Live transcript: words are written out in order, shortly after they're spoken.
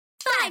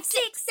5,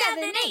 6,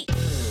 7, 8.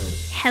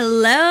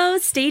 Hello,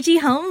 Stagey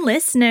Home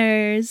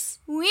listeners.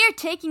 We're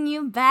taking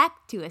you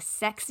back to a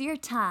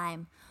sexier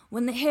time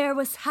when the hair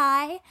was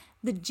high,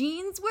 the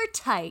jeans were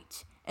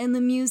tight, and the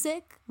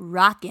music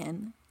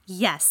rockin'.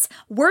 Yes,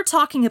 we're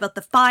talking about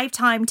the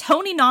 5-time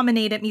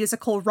Tony-nominated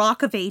musical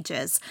Rock of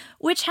Ages,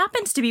 which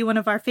happens to be one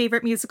of our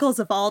favorite musicals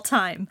of all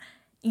time.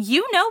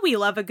 You know we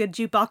love a good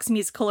jukebox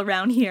musical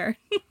around here.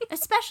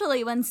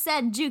 Especially when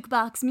said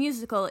jukebox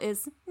musical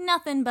is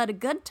nothing but a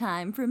good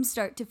time from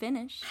start to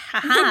finish.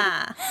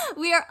 Haha.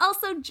 We are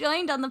also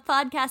joined on the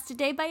podcast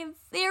today by a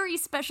very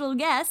special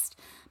guest.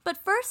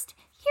 But first,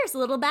 here's a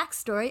little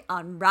backstory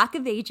on Rock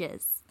of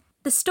Ages.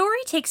 The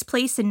story takes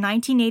place in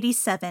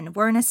 1987,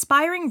 where an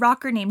aspiring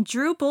rocker named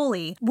Drew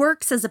Boley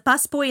works as a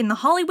busboy in the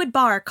Hollywood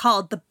bar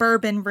called the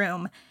Bourbon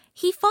Room.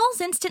 He falls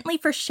instantly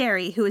for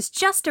Sherry, who has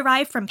just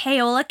arrived from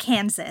Paola,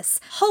 Kansas,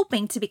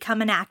 hoping to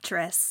become an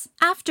actress.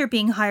 After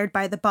being hired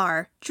by the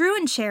bar, Drew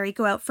and Sherry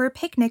go out for a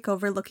picnic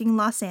overlooking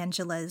Los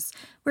Angeles,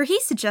 where he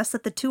suggests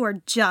that the two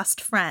are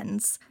just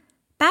friends.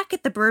 Back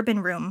at the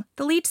Bourbon Room,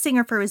 the lead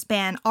singer for his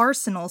band,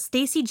 Arsenal,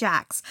 Stacey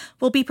Jacks,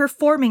 will be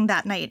performing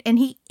that night, and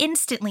he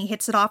instantly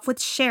hits it off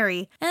with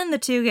Sherry, and the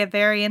two get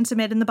very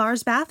intimate in the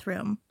bar's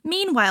bathroom.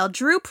 Meanwhile,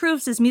 Drew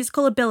proves his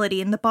musical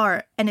ability in the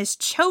bar and is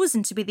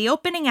chosen to be the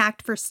opening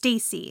act for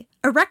Stacey.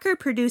 A record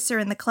producer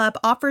in the club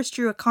offers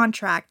Drew a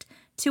contract,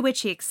 to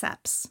which he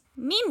accepts.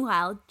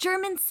 Meanwhile,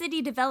 German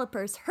city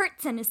developers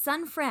Hertz and his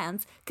son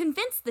Franz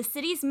convince the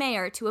city's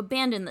mayor to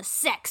abandon the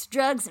sex,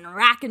 drugs, and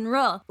rock and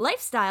roll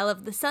lifestyle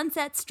of the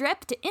Sunset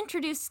Strip to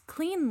introduce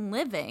clean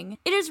living.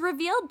 It is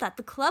revealed that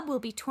the club will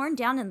be torn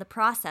down in the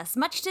process,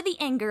 much to the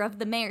anger of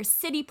the mayor's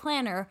city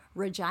planner,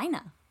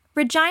 Regina.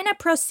 Regina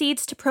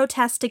proceeds to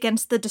protest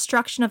against the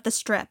destruction of the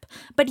strip,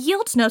 but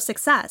yields no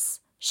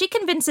success. She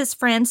convinces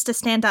Franz to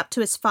stand up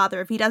to his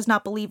father if he does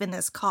not believe in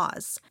this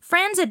cause.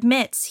 Franz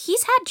admits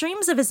he's had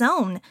dreams of his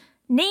own,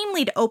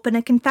 namely to open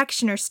a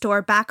confectioner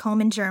store back home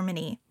in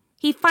Germany.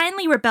 He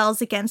finally rebels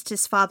against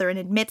his father and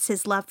admits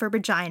his love for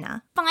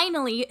Regina.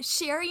 Finally,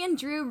 Sherry and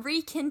Drew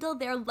rekindle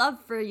their love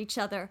for each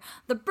other.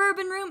 The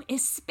Bourbon Room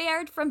is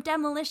spared from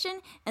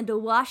demolition, and a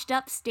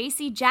washed-up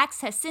Stacey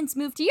Jacks has since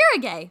moved to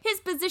Uruguay.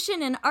 His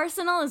position in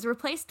Arsenal is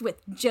replaced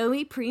with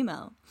Joey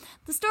Primo.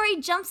 The story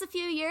jumps a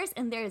few years,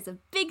 and there is a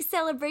big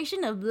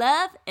celebration of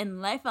love and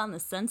life on the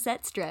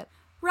Sunset Strip.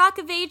 Rock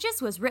of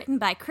Ages was written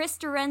by Chris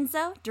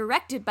Dorenzo,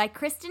 directed by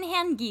Kristen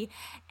Hange,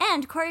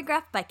 and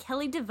choreographed by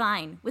Kelly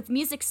Devine, with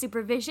music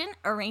supervision,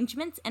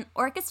 arrangements, and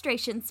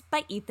orchestrations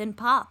by Ethan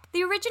Pop.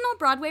 The original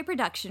Broadway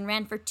production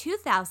ran for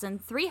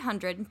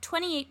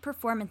 2,328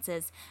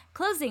 performances,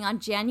 closing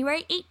on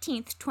January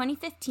 18,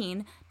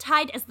 2015,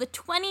 tied as the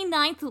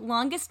 29th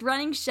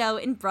longest-running show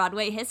in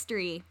Broadway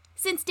history.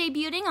 Since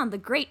debuting on The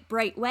Great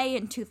Bright Way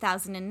in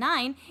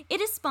 2009,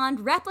 it has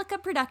spawned replica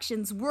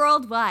productions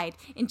worldwide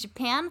in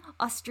Japan,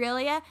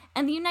 Australia,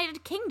 and the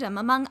United Kingdom,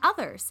 among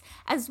others,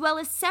 as well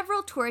as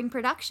several touring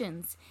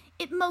productions.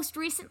 It most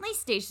recently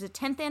staged a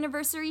 10th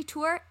anniversary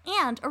tour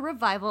and a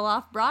revival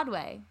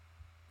off-Broadway.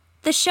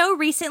 The show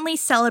recently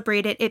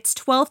celebrated its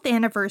 12th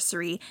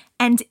anniversary,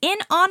 and in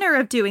honor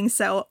of doing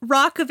so,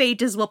 Rock of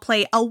Ages will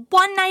play a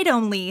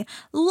one-night-only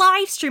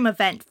live stream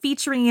event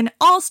featuring an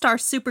all-star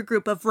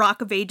supergroup of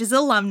Rock of Ages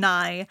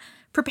alumni.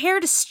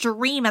 Prepare to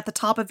stream at the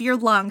top of your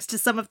lungs to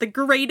some of the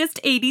greatest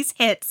 80s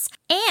hits,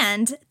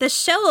 and the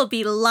show will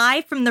be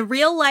live from the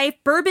real-life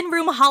Bourbon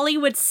Room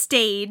Hollywood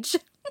stage.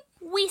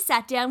 We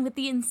sat down with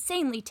the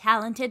insanely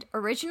talented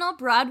original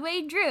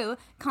Broadway Drew,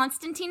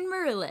 Constantine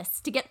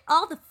Maroulis, to get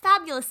all the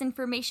fabulous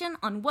information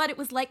on what it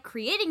was like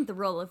creating the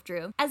role of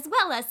Drew, as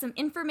well as some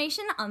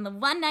information on the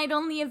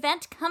one-night-only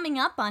event coming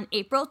up on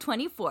April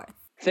 24th.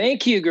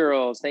 Thank you,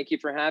 girls. Thank you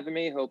for having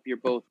me. Hope you're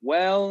both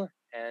well,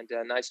 and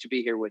nice to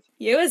be here with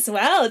you. You as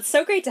well. It's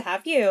so great to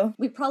have you.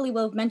 We probably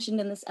will have mentioned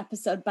in this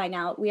episode by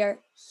now, we are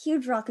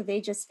huge Rock of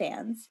Ages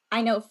fans.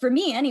 I know, for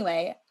me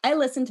anyway, I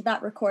listened to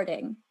that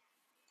recording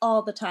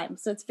all the time.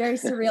 So it's very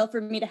surreal for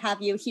me to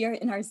have you here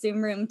in our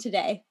Zoom room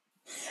today.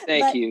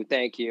 Thank you.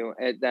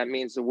 That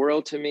means the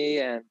world to me,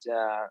 and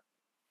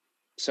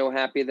so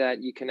happy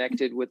that you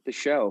connected with the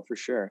show, for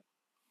sure.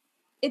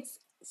 It's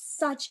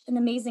such an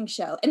amazing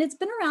show, and it's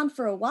been around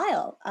for a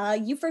while.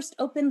 You first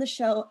opened the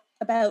show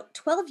about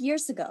 12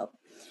 years ago,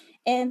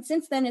 and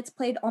since then it's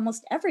played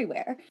almost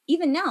everywhere.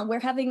 Even now,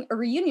 we're having a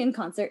reunion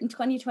concert in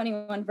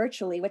 2021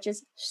 virtually, which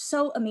is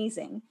so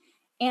amazing.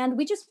 And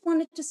we just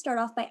wanted to start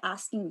off by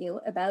asking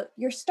you about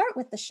your start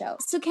with the show.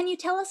 So can you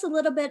tell us a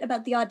little bit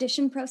about the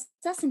audition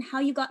process and how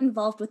you got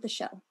involved with the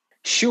show?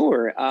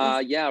 Sure.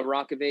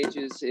 Rock of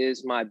Ages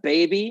is my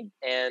baby,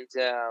 and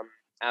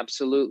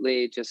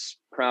absolutely just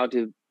proud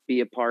to be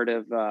a part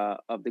of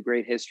the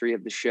great history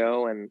of the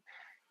show. And,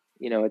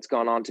 you know, it's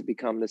gone on to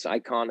become this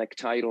iconic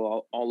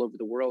title all over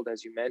the world,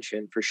 as you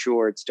mentioned. For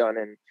sure, it's done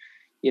in,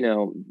 you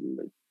know,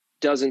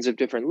 dozens of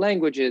different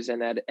languages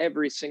and at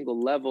every single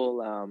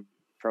level,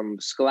 from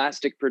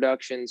scholastic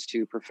productions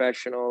to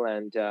professional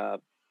and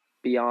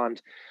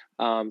beyond.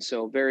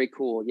 So very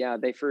cool. Yeah,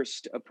 they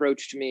first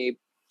approached me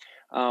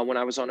when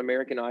I was on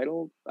American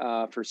Idol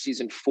for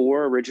season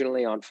 4,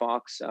 originally on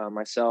Fox.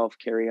 Myself,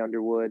 Carrie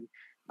Underwood,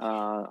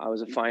 I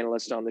was a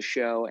finalist on the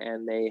show,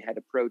 and they had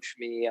approached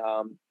me,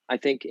 I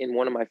think, in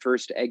one of my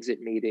first exit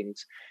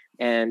meetings,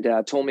 and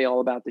told me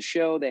all about the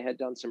show. They had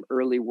done some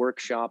early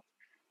workshop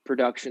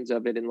productions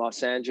of it in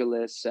Los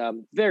Angeles,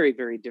 very,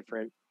 very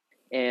different.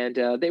 And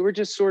they were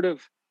just sort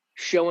of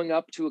showing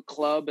up to a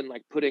club and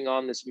like putting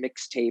on this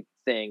mixtape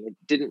thing. It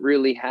didn't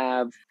really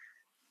have,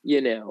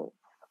 you know,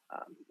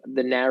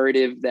 the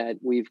narrative that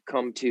we've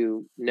come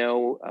to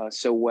know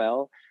so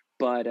well.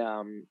 But,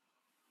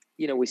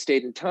 we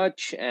stayed in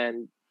touch.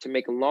 And to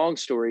make a long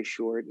story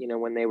short,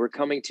 when they were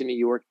coming to New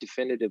York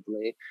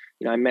definitively,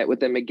 I met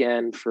with them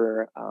again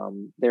for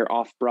their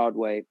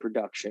off-Broadway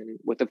production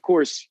with, of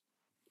course,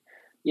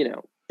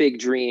 big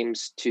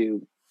dreams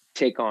to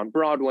take on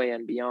Broadway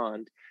and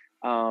beyond.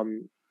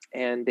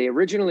 And they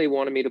originally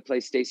wanted me to play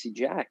Stacey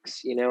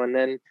Jacks, and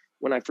then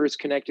when I first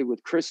connected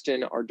with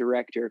Kristen, our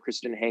director,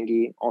 Kristen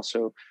Henge,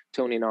 also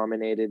Tony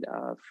nominated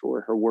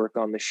for her work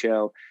on the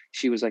show,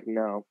 she was like,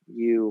 no,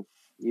 you're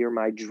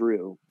my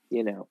Drew,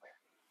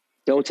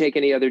 don't take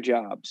any other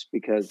jobs,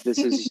 because this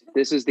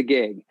is the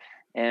gig,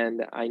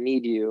 and I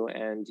need you,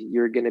 and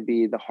you're going to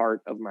be the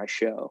heart of my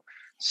show.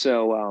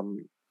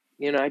 So,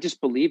 I just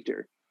believed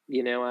her.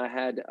 I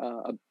had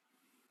a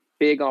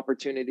big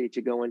opportunity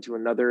to go into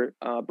another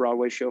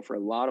Broadway show for a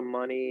lot of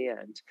money,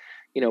 and,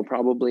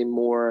 probably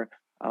more,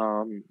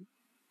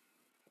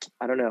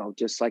 I don't know,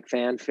 just like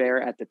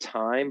fanfare at the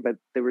time. But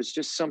there was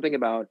just something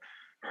about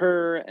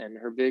her and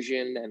her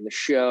vision and the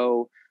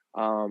show.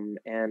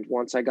 And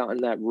once I got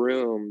in that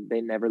room,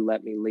 they never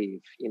let me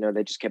leave.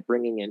 They just kept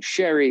bringing in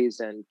Sherry's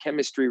and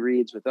chemistry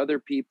reads with other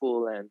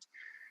people. And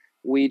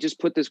we just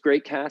put this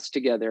great cast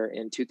together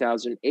in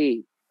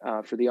 2008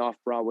 for the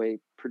off-Broadway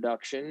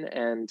production.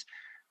 And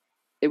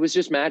it was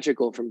just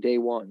magical from day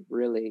one,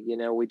 really.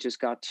 We just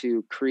got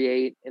to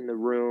create in the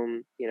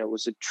room. It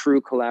was a true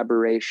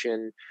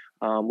collaboration.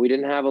 We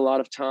didn't have a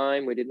lot of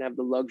time. We didn't have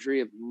the luxury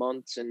of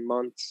months and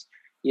months,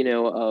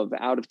 of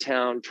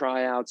out-of-town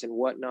tryouts and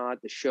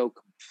whatnot. The show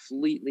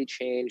completely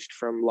changed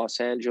from Los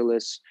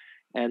Angeles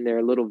and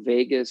their little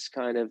Vegas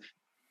kind of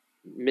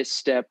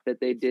misstep that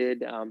they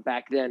did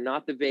back then.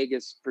 Not the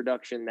Vegas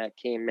production that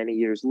came many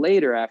years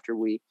later after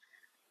we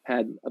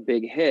had a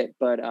big hit,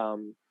 but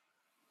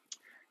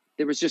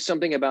there was just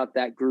something about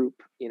that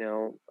group,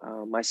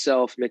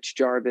 myself, Mitch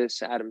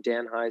Jarvis, Adam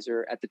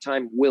Danheiser. At the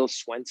time, Will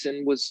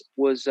Swenson was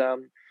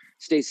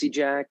Stacey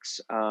Jacks,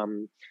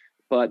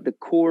 but the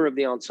core of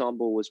the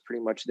ensemble was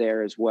pretty much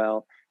there as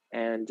well.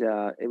 And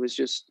it was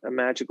just a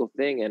magical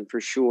thing. And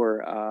for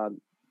sure,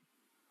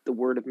 the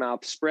word of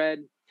mouth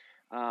spread.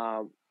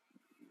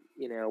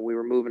 We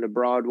were moving to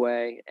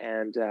Broadway,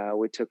 and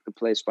we took the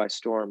place by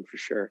storm for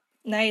sure.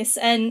 Nice.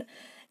 And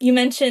you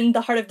mentioned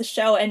the heart of the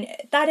show, and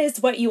that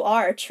is what you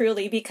are,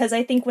 truly, because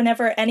I think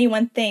whenever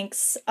anyone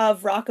thinks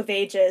of Rock of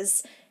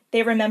Ages,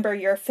 they remember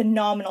your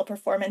phenomenal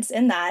performance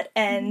in that.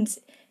 And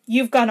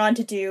you've gone on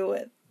to do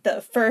the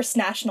first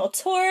national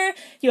tour,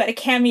 you had a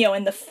cameo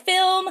in the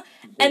film,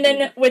 and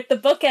then with the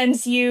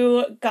bookends,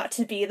 you got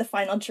to be the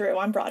final Drew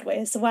on Broadway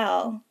as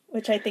well,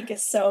 which I think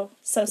is so,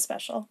 so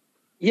special.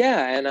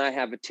 Yeah, and I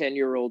have a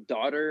 10-year-old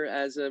daughter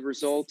as a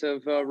result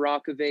of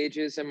Rock of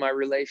Ages and my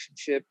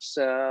relationships,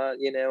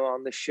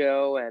 on the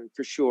show. And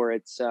for sure,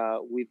 it's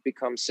we've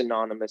become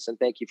synonymous. And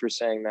thank you for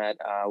saying that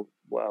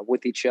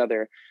with each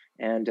other.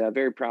 And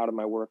very proud of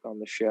my work on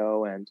the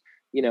show. And,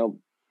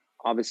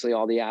 obviously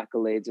all the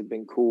accolades have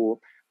been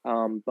cool.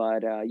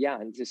 But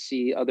and to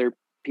see other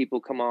people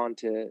come on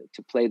to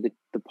play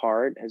the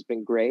part has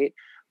been great.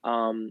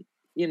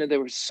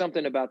 There was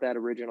something about that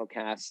original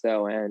cast,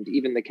 though, and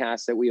even the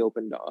cast that we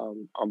opened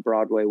on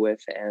Broadway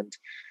with. And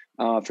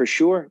for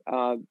sure,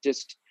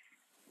 just,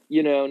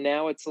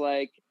 now it's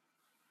like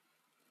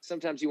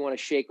sometimes you want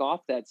to shake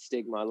off that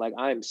stigma. Like,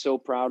 I am so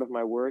proud of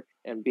my work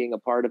and being a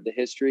part of the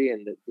history,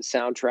 and the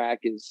soundtrack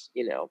is,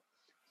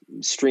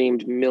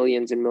 streamed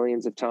millions and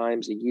millions of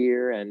times a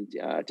year, and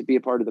to be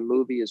a part of the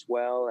movie as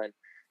well,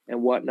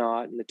 and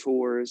whatnot, and the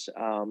tours.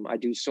 I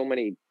do so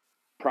many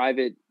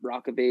private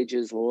Rock of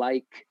Ages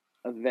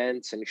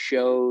events and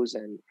shows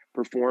and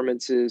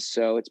performances,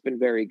 so it's been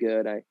very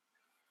good. I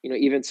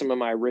even some of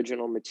my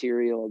original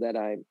material that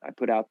I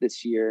put out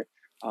this year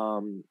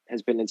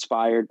has been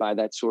inspired by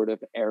that sort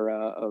of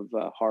era of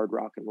hard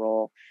rock and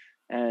roll,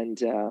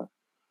 and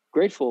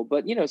grateful.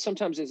 But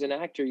sometimes as an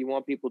actor, you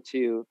want people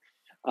to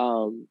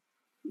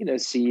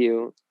see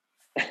you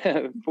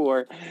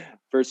for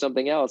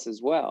something else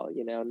as well,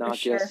 not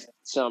just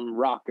some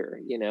rocker,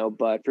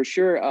 but for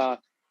sure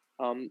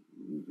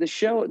the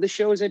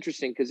show is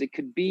interesting because it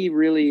could be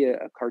really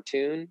a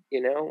cartoon,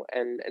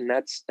 and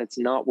that's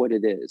not what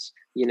it is,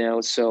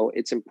 so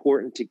it's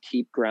important to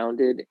keep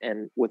grounded,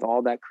 and with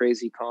all that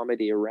crazy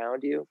comedy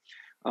around you,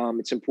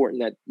 it's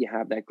important that you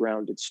have that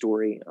grounded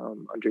story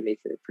underneath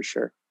it for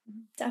sure.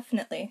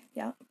 Definitely.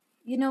 Yeah.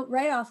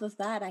 Right off of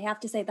that, I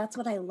have to say that's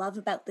what I love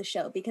about the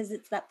show, because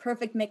it's that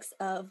perfect mix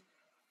of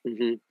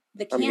the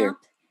camp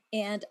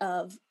and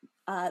of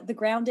the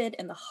grounded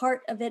and the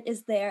heart of it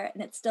is there,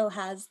 and it still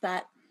has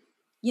that,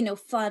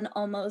 fun,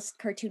 almost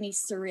cartoony,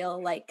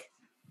 surreal like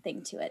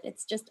thing to it.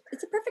 It's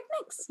a perfect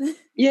mix.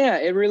 Yeah,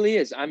 it really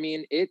is. I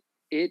mean, it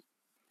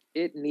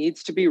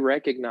needs to be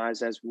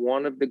recognized as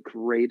one of the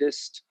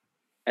greatest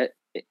uh,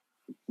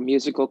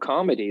 musical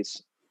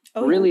comedies,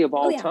 really, of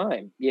all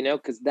time,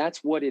 because that's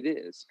what it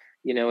is.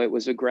 It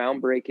was a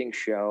groundbreaking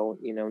show.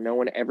 No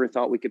one ever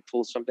thought we could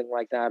pull something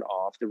like that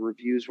off. The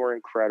reviews were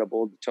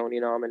incredible, the Tony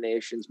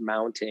nominations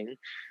mounting,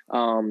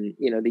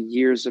 the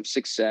years of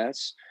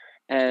success.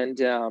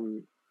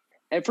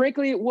 And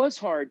frankly, it was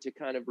hard to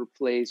kind of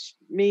replace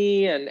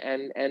me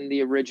and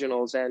the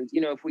originals. And,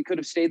 if we could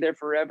have stayed there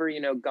forever,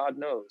 God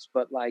knows,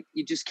 but like,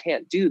 you just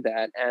can't do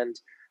that. And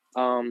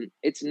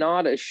it's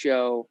not a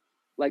show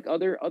like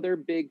other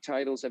big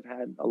titles have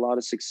had a lot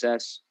of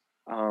success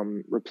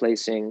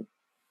replacing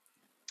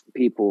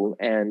people.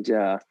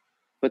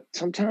 But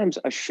sometimes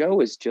a show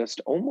is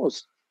just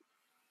almost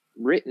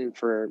written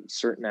for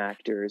certain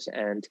actors.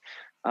 And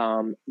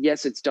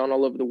yes, it's done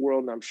all over the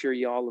world, and I'm sure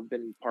y'all have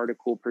been part of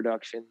cool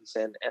productions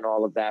and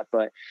all of that,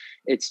 but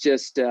it's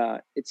just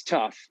it's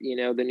tough.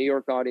 The New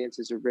York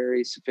audiences are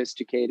very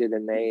sophisticated,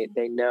 and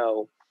they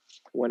know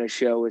when a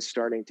show is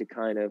starting to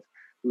kind of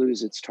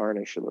lose its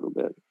tarnish a little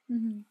bit.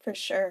 Mm-hmm. For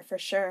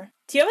sure.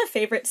 Do you have a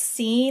favorite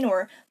scene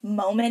or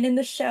moment in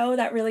the show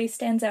that really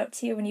stands out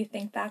to you when you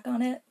think back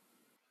on it?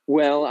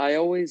 Well, I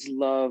always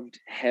loved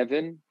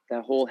Heaven,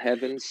 that whole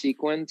Heaven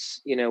sequence,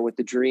 with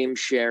the dream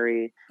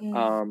Sherry,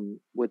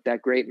 with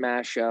that great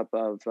mashup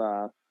of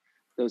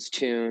those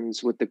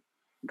tunes with the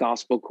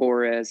gospel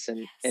chorus.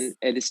 And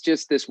it's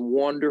just this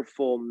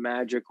wonderful,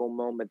 magical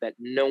moment that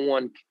no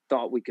one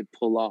thought we could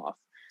pull off.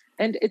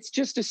 And it's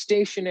just a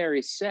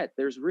stationary set.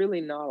 There's really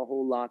not a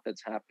whole lot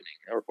that's happening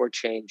or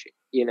changing,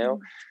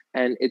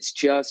 and it's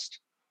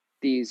just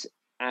these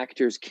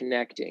actors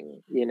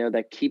connecting,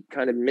 that keep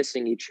kind of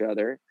missing each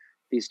other.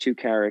 These two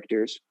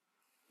characters,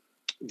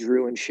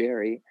 Drew and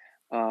Sherry,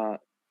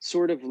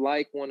 sort of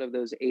like one of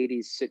those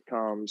 80s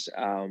sitcoms,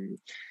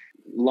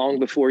 long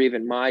before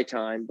even my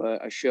time,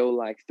 but a show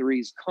like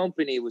Three's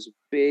Company was a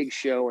big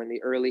show in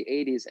the early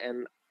 80s.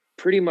 And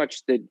pretty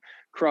much the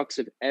crux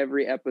of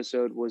every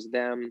episode was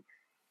them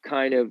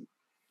kind of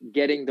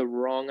getting the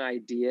wrong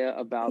idea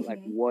about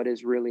like what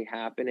is really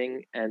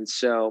happening. And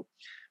so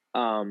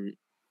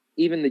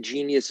even the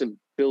genius of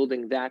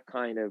building that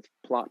kind of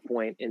plot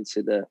point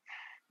into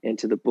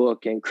the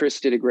book, and Chris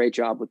did a great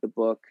job with the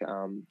book.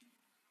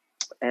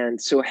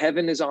 And so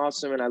Heaven is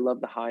awesome, and I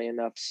love the High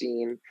Enough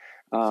scene,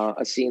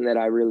 a scene that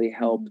I really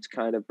helped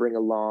kind of bring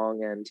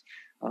along, and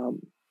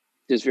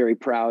just very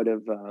proud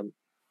of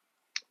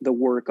the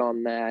work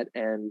on that.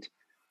 And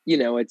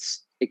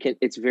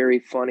it's very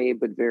funny,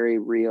 but very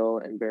real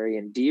and very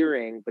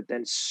endearing, but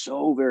then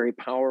so very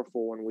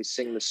powerful when we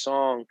sing the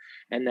song,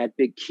 and that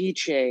big key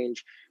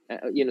change,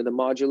 the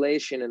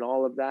modulation and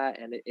all of that,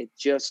 and it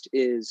just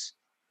is.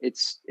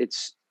 It's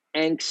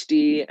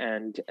angsty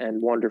and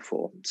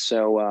wonderful.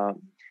 So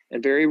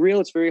and very real.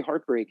 It's very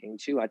heartbreaking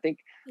too. I think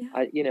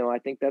I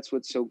think that's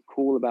what's so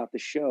cool about the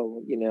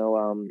show.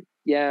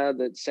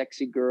 The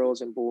sexy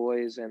girls and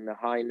boys and the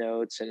high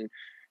notes and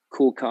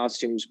cool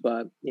costumes,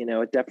 but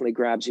it definitely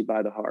grabs you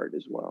by the heart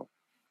as well.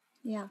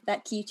 Yeah,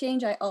 that key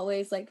change, I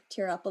always like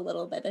tear up a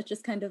little bit. It's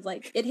just kind of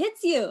like it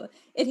hits you,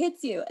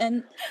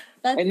 and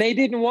they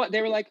didn't want.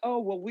 They were like, "Oh,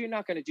 well, we're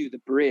not going to do the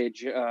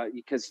bridge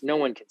because no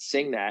one can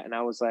sing that." And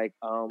I was like,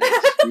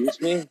 "Excuse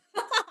me,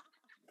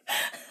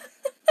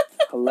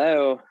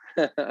 hello."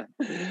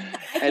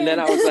 And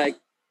then I was like,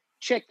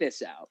 "Check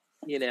this out,"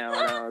 and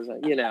I was like,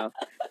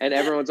 and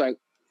everyone's like,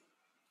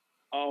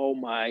 "Oh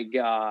my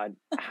God,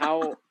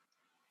 how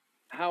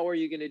are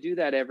you going to do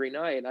that every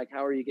night? Like,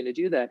 how are you going to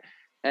do that?"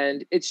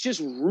 And it's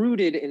just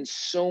rooted in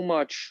so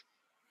much,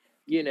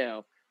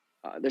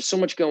 there's so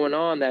much going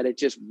on that it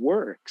just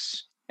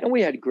works. And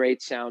we had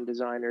great sound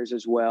designers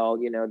as well.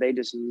 They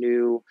just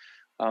knew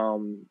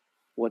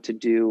what to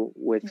do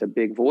with a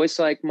big voice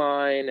like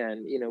mine.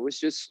 And, it was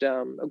just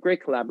a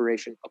great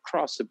collaboration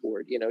across the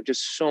board,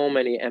 just so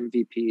many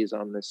MVPs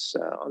on this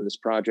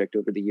project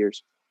over the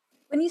years.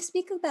 When you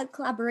speak about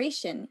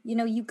collaboration,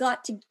 you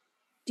got to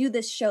do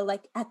this show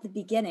like at the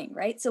beginning,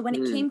 right? So when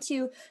it came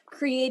to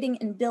creating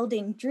and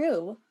building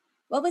Drew,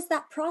 what was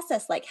that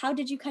process like? How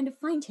did you kind of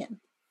find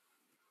him?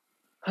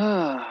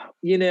 I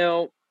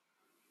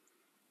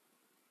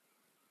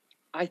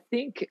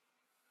think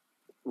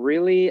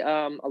really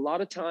a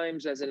lot of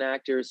times as an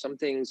actor, some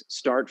things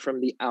start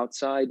from the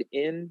outside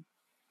in.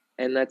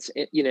 And that's,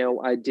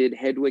 I did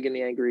Hedwig and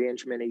the Angry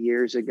Inchman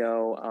years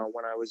ago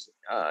when I was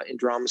in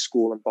drama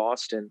school in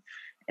Boston.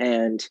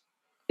 And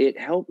it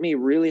helped me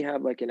really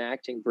have like an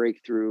acting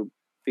breakthrough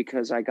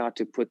because I got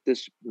to put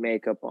this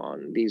makeup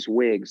on, these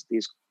wigs,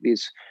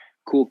 these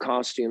cool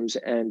costumes.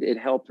 And it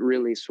helped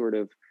really sort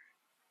of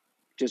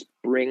just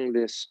bring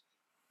this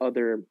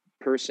other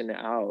person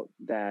out,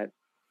 that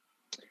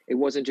it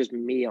wasn't just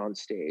me on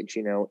stage,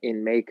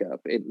 in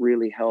makeup. It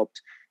really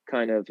helped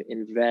kind of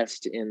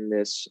invest in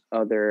this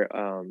other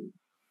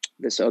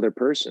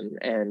person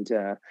and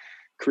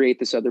create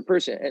this other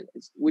person. And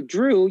with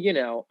Drew, you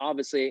know,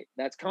 obviously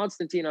that's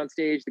Constantine on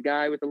stage, the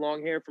guy with the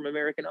long hair from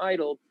American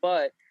Idol,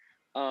 but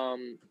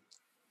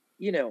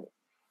you know,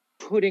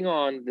 putting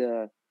on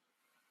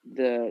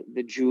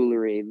the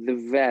jewelry,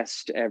 the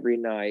vest every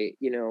night,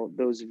 you know,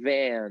 those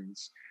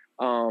Vans,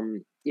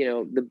 you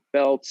know, the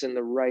belts in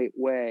the right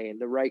way and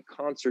the right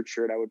concert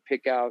shirt I would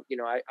pick out. You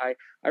know, I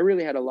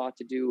really had a lot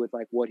to do with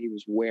like what he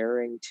was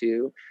wearing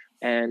too.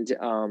 And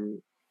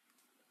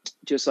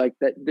just like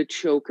that, the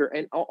choker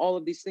and all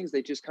of these things,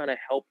 they just kind of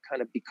help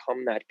kind of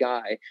become that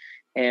guy.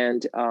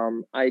 And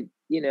I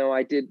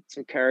did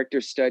some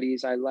character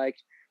studies. I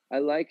liked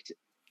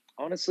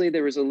honestly,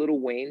 there was a little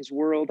Wayne's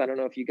World. I don't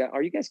know if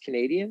are you guys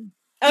Canadian?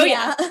 Oh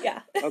yeah.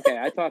 Okay,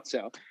 I thought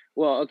so.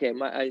 Well, okay,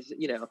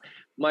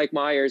 Mike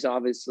Myers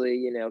obviously,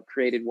 you know,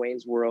 created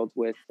Wayne's World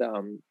with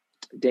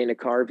Dana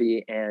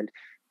Carvey, and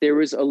there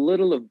was a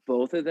little of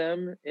both of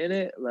them in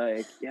it,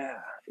 like, yeah,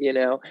 you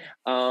know,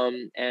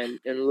 and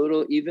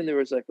little, even there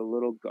was like a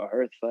little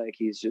Garth, like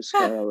he's just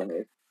kind of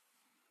like,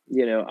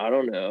 you know, I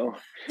don't know,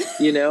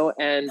 you know,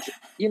 and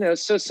you know,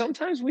 so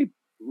sometimes we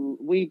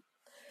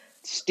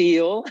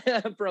steal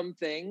from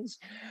things,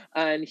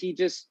 and he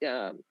just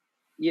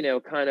you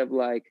know, kind of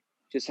like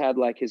just had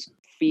like his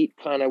feet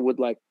kind of would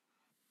like,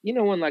 you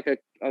know, when like a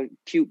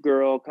cute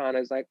girl kind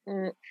of is like,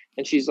 and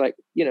she's like,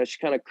 you know, she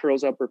kind of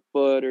curls up her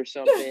foot or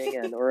something,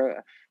 and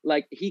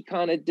like he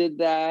kind of did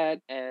that,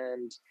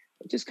 and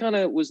it just kind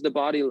of was the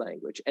body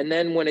language. And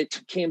then when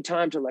it came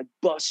time to like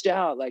bust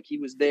out, like he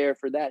was there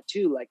for that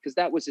too, like because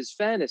that was his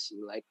fantasy,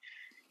 like,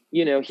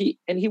 you know, he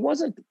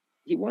wasn't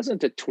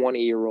a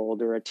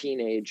 20-year-old or a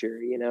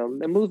teenager, you know.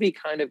 The movie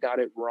kind of got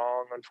it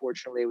wrong,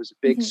 unfortunately. It was a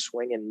big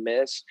swing and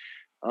miss,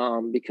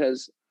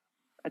 because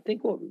I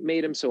think what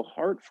made him so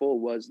heartful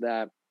was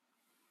that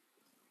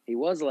he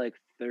was like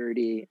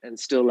 30 and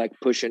still like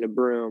pushing a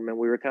broom, and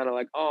we were kind of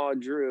like, oh,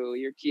 Drew,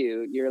 you're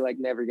cute, you're like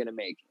never gonna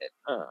make it,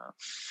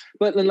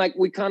 but then like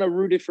we kind of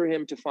rooted for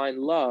him to find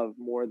love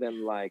more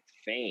than like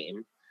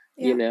fame,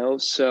 you know.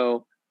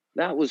 So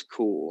that was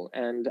cool,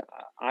 and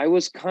I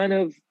was kind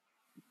of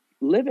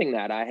living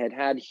that. I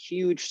had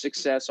huge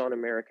success on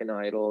American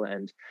Idol,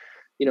 and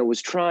you know,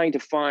 was trying to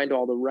find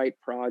all the right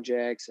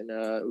projects, and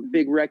a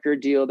big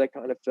record deal that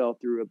kind of fell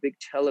through, a big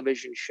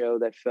television show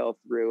that fell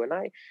through. And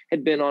I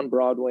had been on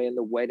Broadway in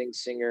The Wedding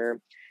Singer,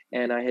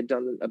 and I had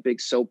done a big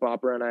soap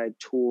opera, and I had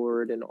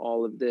toured and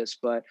all of this.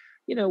 But,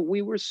 you know,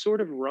 we were sort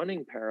of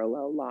running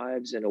parallel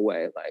lives in a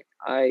way. Like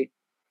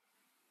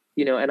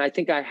you know, and I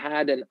think I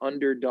had an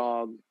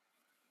underdog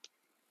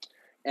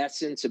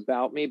essence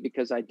about me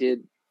because I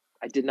did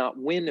not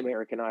win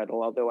American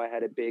Idol, although I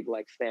had a big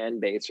like fan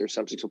base or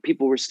something. So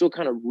people were still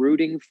kind of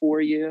rooting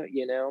for you,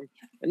 you know?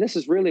 And this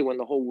is really when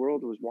the whole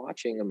world was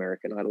watching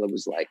American Idol. It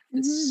was like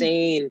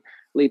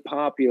insanely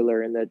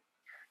popular, and the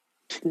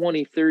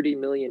 20, 30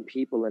 million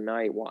people a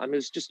night. Well, I mean, it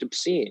was just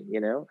obscene, you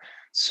know?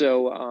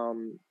 So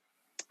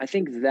I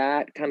think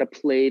that kind of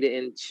played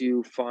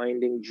into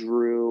finding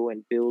Drew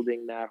and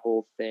building that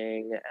whole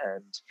thing.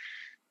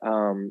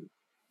 And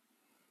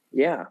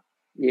yeah,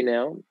 you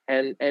know,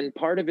 and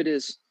part of it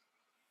is,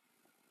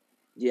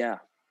 yeah,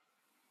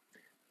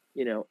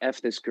 you know,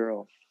 F this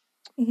girl.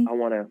 I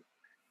want to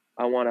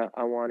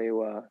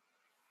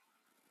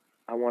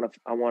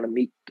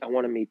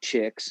meet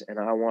chicks, and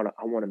I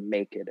want to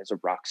make it as a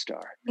rock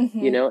star.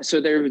 You know, so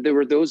there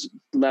were those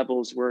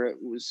levels where it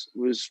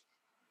was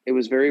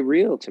very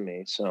real to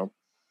me. So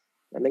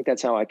I think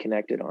that's how I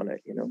connected on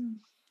it, you know.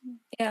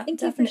 Yeah, Thank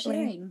definitely. you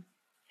for sharing.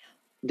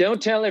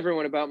 Don't tell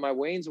everyone about my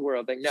Wayne's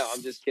World thing. No,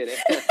 I'm just kidding.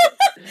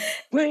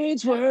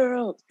 Wayne's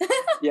World.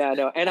 Yeah,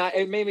 no. And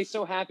it made me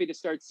so happy to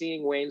start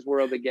seeing Wayne's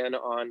World again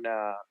on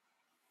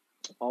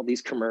all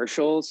these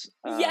commercials.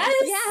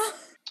 Yes.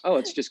 Oh,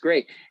 it's just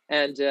great.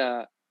 And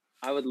I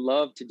would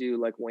love to do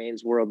like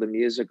Wayne's World, the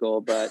musical,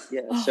 but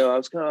so I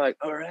was kind of like,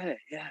 all right,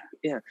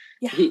 yeah.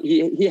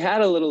 He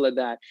had a little of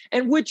that,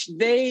 and which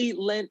they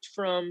lent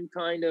from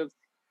kind of,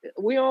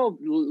 we all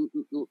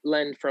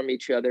lend from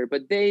each other,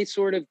 but they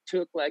sort of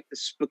took like the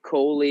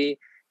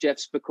Jeff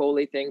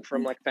Spicoli thing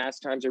from like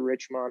Fast Times at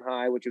Ridgemont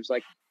High, which was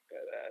like,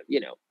 you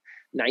know,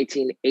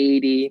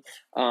 1980.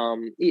 I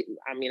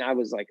mean, I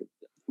was like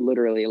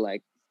literally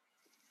like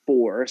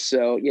 4.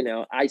 So, you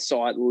know, I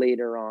saw it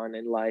later on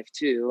in life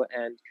too.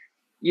 And,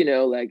 you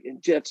know, like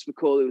Jeff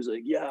Spicoli was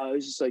like, yeah, I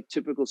was just like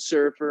typical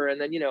surfer. And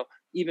then, you know,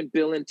 even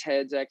Bill and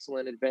Ted's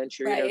Excellent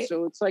Adventure, you know,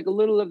 so it's like a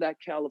little of that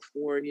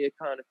California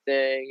kind of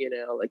thing, you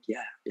know, like,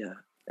 yeah.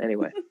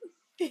 Anyway.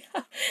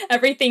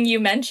 Everything you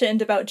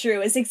mentioned about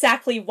Drew is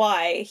exactly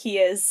why he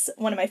is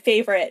one of my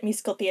favorite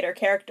musical theater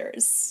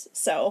characters.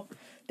 So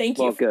thank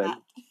you for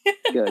that.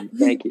 Good.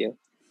 Thank you.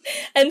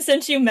 And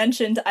since you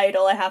mentioned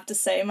Idol, I have to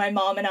say my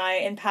mom and I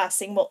in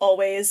passing will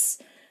always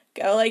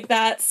go like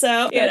that.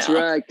 So that's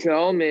right.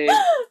 Call me.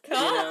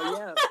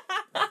 Call.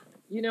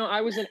 You know,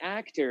 I was an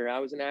actor. I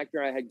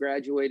had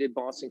graduated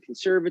Boston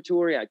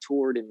Conservatory. I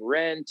toured in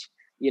Rent.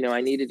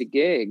 I needed a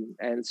gig.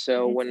 And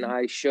so when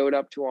I showed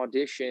up to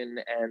audition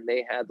and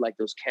they had like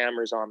those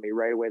cameras on me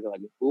right away, they're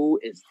like, who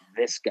is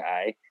this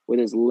guy with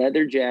his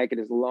leather jacket,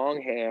 his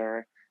long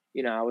hair?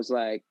 I was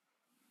like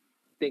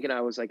thinking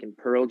I was like in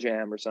Pearl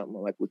Jam or something,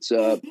 like, what's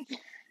up?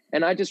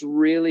 And I just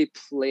really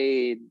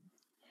played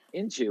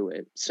into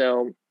it.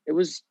 So it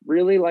was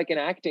really like an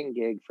acting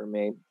gig for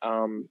me.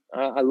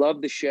 I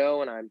love the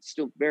show, and I'm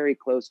still very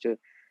close to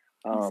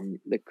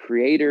the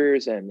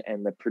creators and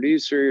the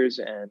producers,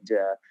 and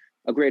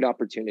a great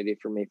opportunity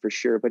for me for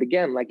sure. But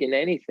again, like in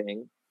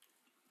anything,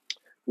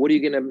 what are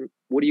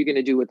you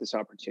gonna do with this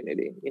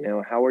opportunity?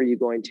 How are you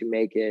going to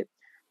make it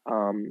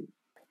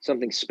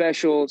something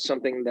special,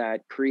 something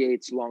that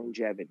creates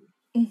longevity?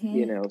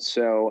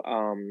 So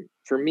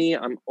for me,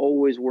 I'm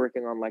always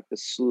working on like the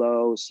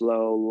slow,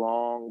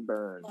 long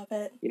burn. Love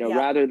it.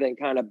 Rather than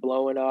kind of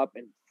blowing up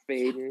and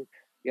fading.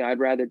 I'd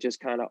rather just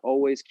kind of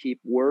always keep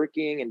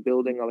working and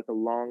building like a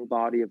long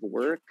body of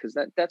work, because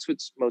that's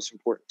what's most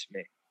important to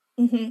me.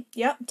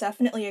 Yep,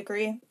 definitely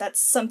agree. That's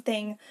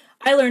something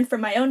I learned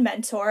from my own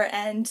mentor,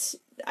 and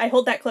I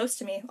hold that close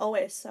to me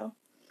always. So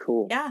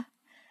cool. Yeah.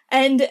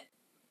 And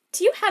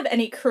do you have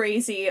any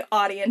crazy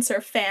audience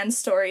or fan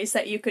stories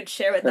that you could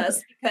share with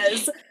us?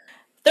 Because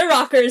the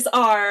Rockers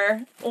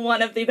are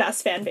one of the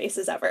best fan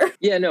bases ever.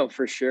 Yeah, no,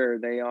 for sure.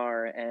 They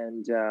are.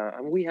 And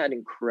we had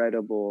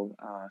incredible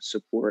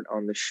support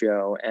on the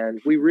show.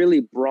 And we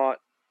really brought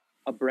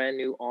a brand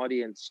new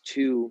audience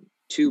to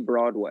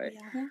Broadway.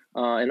 Yeah.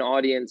 An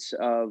audience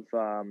of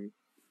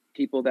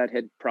people that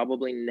had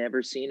probably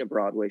never seen a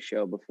Broadway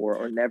show before,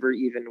 or never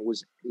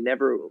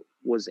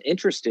was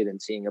interested in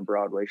seeing a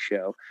Broadway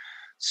show.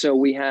 So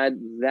we had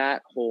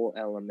that whole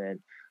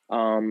element,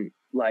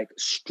 like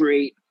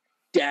straight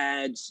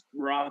dads,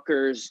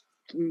 rockers,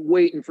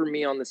 waiting for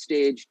me on the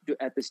stage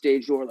at the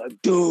stage door, like,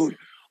 dude,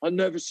 I've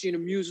never seen a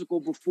musical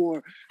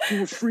before. You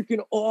were freaking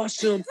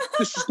awesome.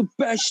 This is the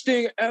best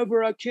thing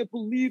ever. I can't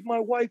believe my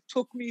wife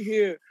took me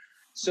here.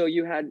 So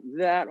you had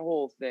that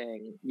whole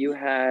thing. You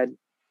had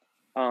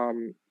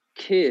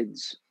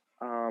kids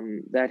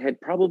that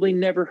had probably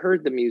never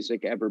heard the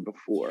music ever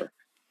before,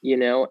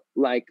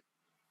 like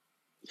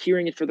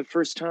hearing it for the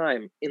first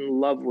time, in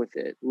love with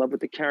it, love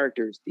with the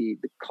characters, the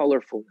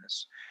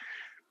colorfulness,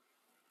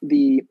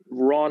 the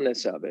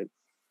rawness of it.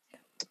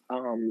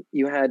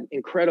 You had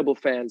incredible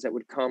fans that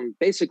would come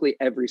basically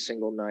every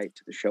single night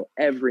to the show,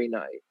 every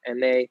night.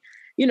 And they,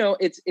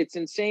 it's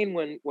insane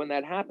when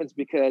that happens,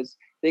 because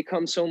they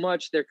come so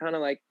much. They're kind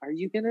of like, are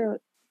you gonna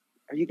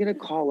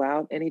call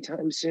out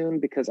anytime soon?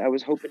 Because I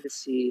was hoping to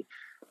see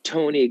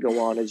Tony go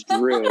on as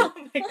Drew. Oh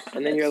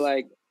and then you're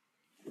like,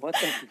 what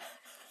the?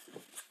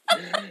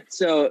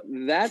 So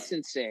that's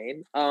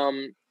insane.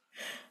 You're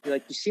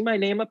like, you see my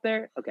name up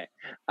there? Okay.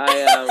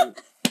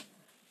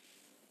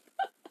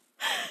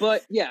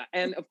 But yeah,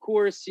 and of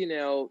course,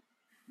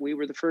 we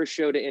were the first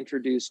show to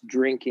introduce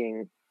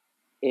drinking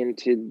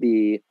into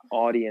the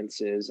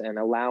audiences and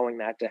allowing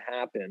that to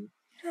happen.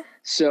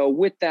 So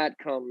with that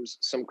comes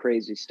some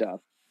crazy stuff.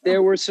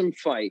 There were some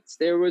fights.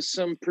 There was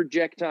some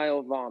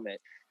projectile vomit.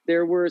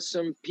 There were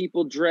some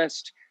people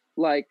dressed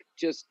like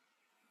just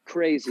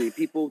crazy.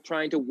 People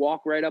trying to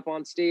walk right up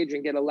on stage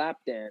and get a lap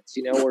dance,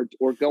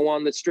 or go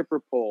on the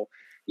stripper pole.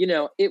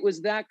 It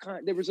was that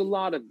kind. There was a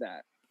lot of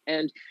that.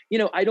 And,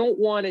 I don't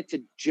want it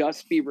to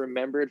just be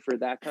remembered for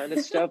that kind of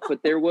stuff,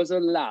 but there was a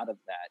lot of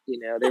that.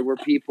 There were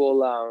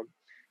people,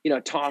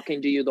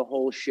 talking to you the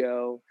whole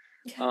show.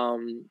 They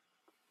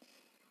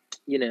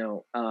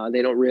don't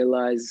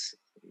realize,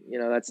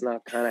 that's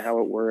not kind of how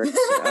it works.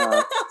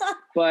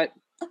 But,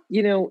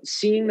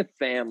 seeing the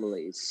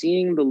families,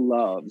 seeing the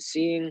love,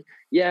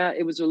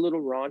 it was a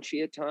little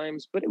raunchy at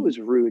times, but it was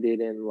rooted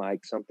in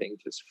like something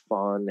just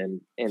fun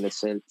and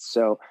innocent.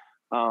 So,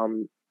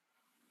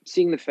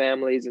 seeing the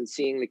families and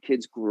seeing the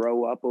kids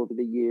grow up over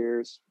the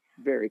years,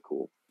 very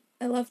cool.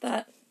 I love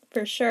that,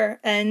 for sure.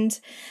 And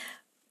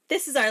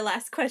this is our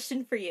last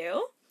question for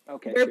you.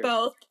 Okay, We're sure.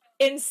 both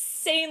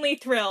insanely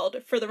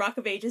thrilled for the Rock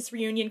of Ages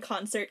reunion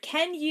concert.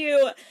 Can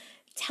you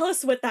tell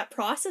us what that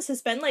process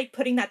has been like,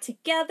 putting that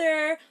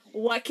together?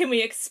 What can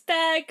we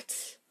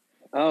expect?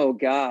 Oh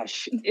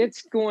gosh,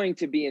 it's going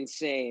to be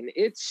insane.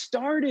 It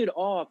started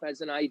off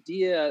as an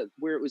idea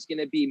where it was going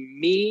to be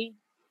me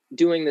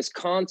doing this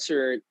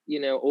concert,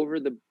 over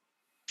the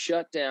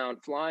shutdown,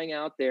 flying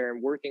out there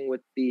and working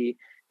with the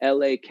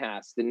LA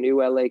cast, the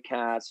new LA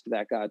cast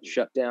that got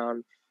shut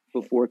down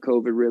before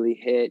COVID really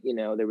hit.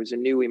 There was a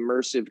new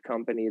immersive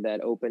company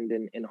that opened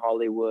in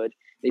Hollywood.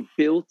 They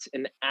built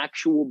an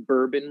actual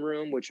bourbon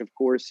room, which of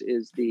course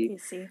is the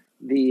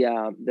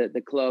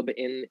club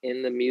in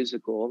the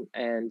musical.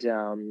 And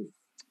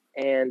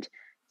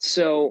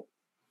so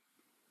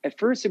at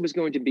first it was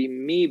going to be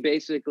me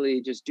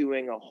basically just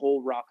doing a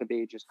whole Rock of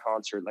Ages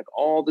concert, like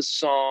all the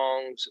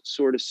songs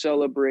sort of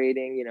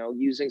celebrating,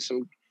 using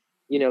some,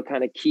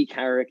 kind of key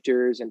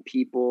characters and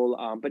people,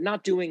 but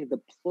not doing the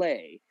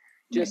play,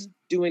 just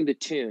doing the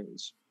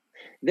tunes.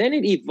 Then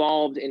it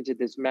evolved into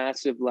this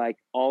massive like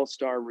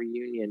all-star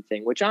reunion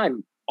thing, which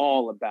I'm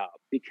all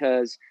about,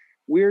 because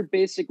we're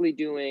basically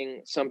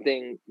doing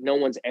something no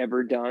one's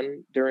ever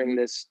done during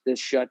this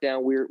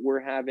shutdown. We're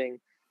having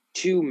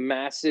 2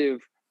 massive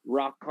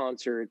rock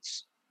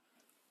concerts,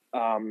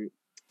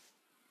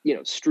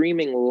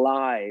 streaming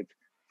live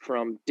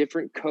from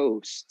different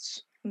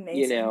coasts.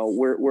 Amazing.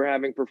 We're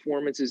having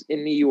performances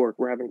in New York.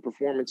 We're having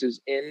performances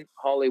in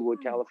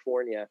Hollywood,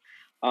 California.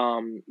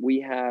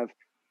 We have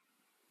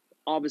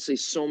obviously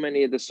so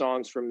many of the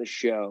songs from the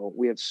show.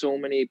 We have so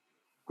many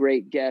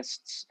great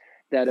guests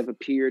that have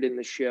appeared in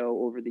the show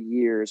over the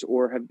years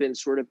or have been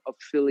sort of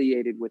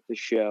affiliated with the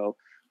show.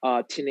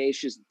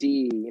 Tenacious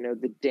D,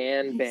 the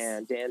Dan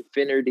Band, Dan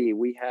Finnerty.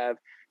 We have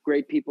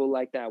great people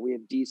like that. We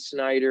have Dee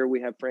Snider,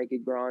 we have Frankie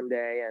Grande,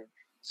 and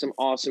some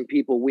awesome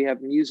people. We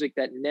have music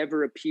that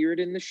never appeared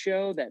in the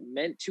show that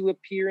meant to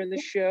appear in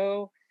the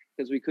show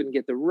because we couldn't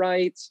get the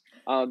rights.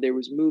 There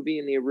was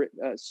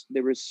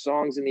there was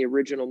songs in the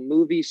original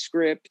movie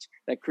script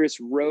that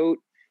Chris wrote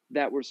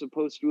that were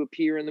supposed to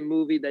appear in the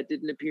movie that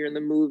didn't appear in the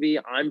movie.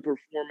 I'm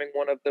performing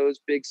one of those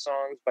big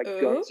songs by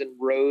Guns N'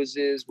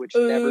 Roses, which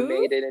never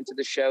made it into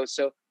the show.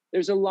 So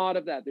there's a lot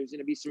of that. There's going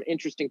to be some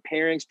interesting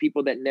pairings,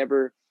 people that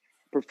never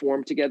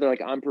performed together.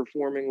 Like I'm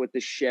performing with the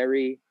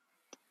Sherry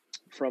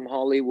from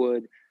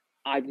Hollywood.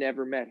 I've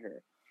never met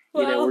her.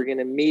 Wow. We're going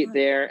to meet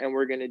there and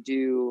we're going to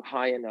do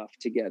High Enough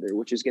together,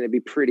 which is going to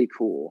be pretty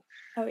cool.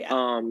 Oh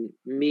yeah.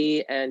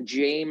 Me and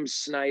James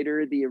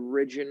Snyder, the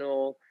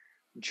original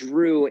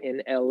Drew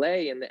in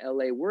LA in the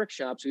LA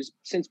workshops, who's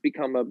since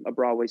become a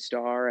Broadway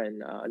star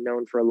and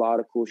known for a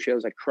lot of cool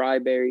shows like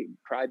Crybaby,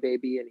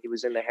 and he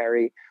was in the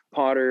Harry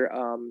Potter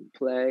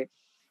play.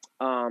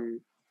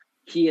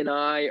 He and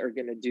I are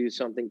going to do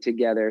something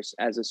together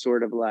as a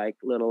sort of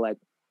little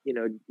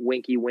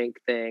winky wink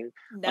thing.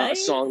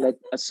 Nice.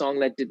 A song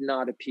that did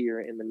not appear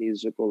in the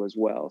musical as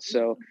well.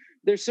 So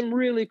there's some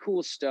really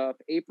cool stuff.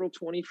 April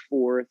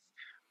 24th.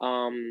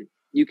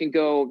 You can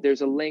go, there's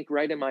a link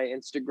right in my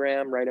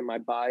Instagram, right in my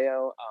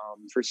bio,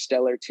 for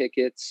Stellar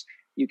tickets.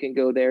 You can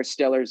go there.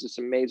 Stellar is this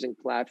amazing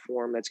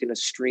platform that's going to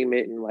stream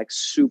it in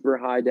super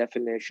high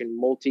definition,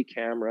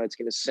 multi-camera. It's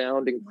going to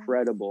sound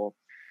incredible.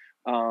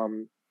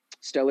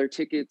 Stellar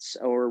tickets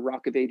or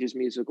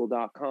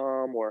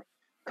rockofagesmusical.com or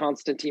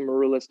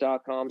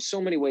CONSTANTINEMAROULIS.com.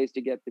 So many ways to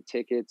get the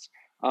tickets.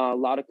 A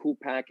lot of cool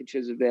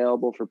packages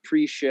available for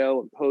pre-show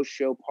and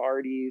post-show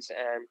parties.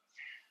 And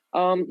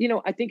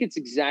I think it's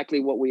exactly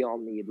what we all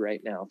need right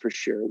now, for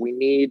sure.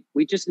 We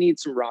just need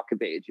some Rock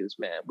of Ages,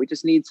 man. We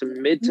just need some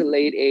mid to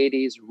late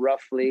 80s,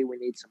 roughly. We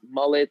need some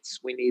mullets.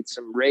 We need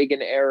some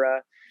Reagan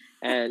era.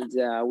 And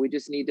we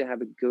just need to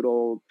have a good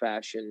old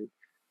fashioned,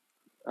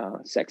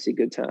 sexy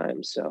good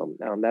time. So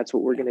that's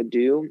what we're going to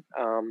do.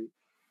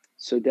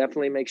 So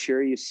definitely make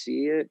sure you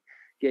see it,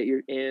 get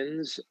your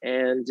ins,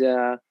 and,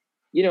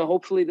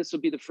 hopefully this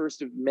will be the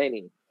first of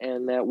many,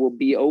 and that will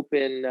be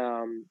open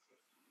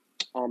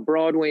on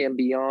Broadway and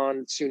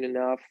beyond soon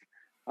enough.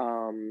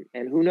 And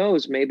who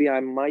knows, maybe I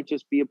might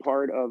just be a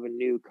part of a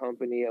new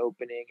company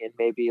opening in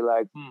maybe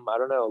I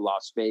don't know,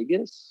 Las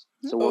Vegas.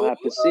 So we'll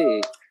have to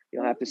see.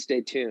 You'll have to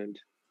stay tuned.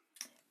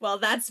 Well,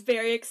 that's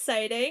very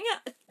exciting.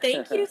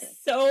 Thank you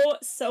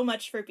so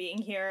much for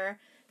being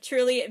here.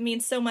 Truly, it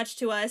means so much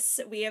to us.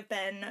 We have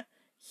been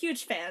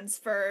huge fans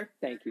for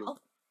Thank you.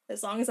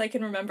 As long as I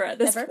can remember at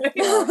this point.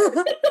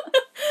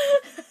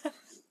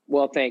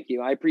 Well, thank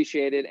you. I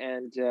appreciate it.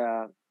 And,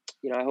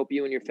 I hope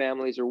you and your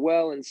families are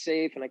well and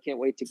safe. And I can't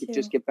wait to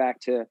just get back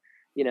to,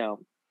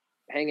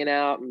 hanging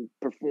out and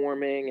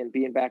performing and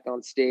being back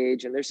on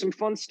stage. And there's some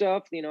fun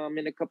stuff. I'm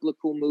in a couple of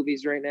cool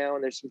movies right now,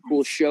 and there's some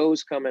cool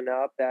shows coming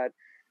up that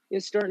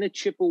is starting to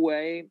chip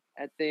away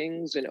at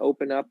things and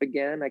open up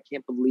again. I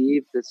can't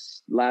believe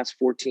this last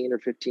 14 or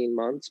 15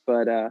 months,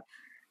 but,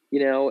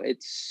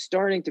 it's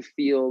starting to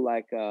feel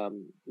like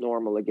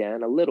normal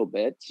again a little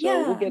bit.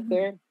 So we'll get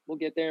there.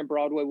 And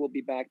Broadway will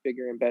be back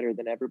bigger and better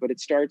than ever. But it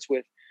starts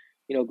with,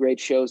 great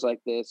shows like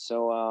this.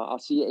 So I'll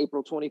see you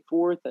April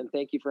 24th. And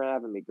thank you for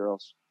having me,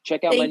 girls.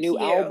 Check out my new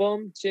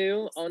album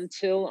too,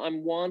 Until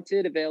I'm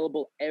Wanted,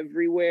 available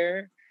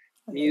everywhere.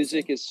 Amazing.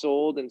 Music is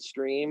sold and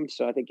streamed.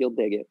 So I think you'll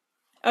dig it.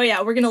 Oh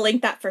yeah, we're going to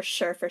link that for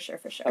sure. Okay,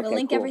 we'll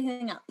link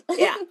everything up.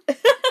 Yeah.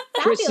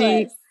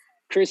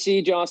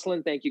 Chrissy,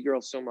 Jocelyn, thank you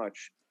girls so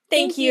much.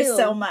 Thank you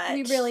so much.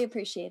 We really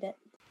appreciate it.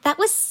 That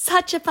was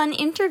such a fun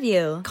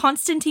interview.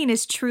 Constantine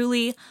is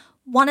truly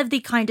one of the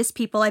kindest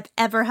people I've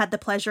ever had the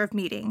pleasure of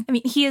meeting. I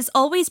mean, he has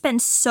always been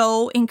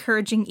so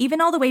encouraging,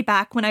 even all the way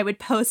back when I would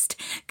post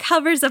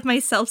covers of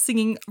myself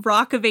singing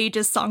Rock of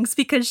Ages songs,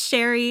 because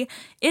Sherry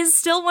is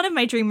still one of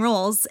my dream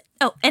roles.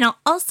 Oh, and I'll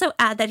also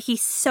add that he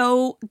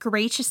so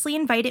graciously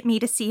invited me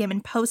to see him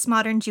in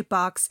Postmodern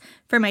Jukebox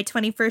for my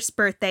 21st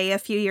birthday a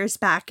few years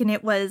back, and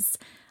it was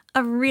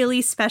a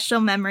really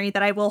special memory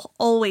that I will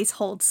always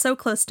hold so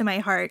close to my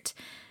heart.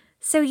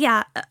 So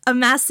yeah, a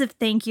massive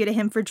thank you to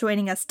him for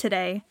joining us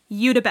today.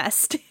 You the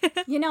best.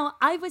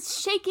 I was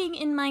shaking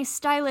in my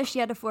stylish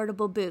yet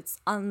affordable boots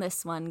on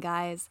this one,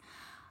 guys.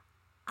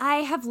 I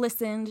have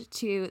listened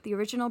to the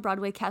original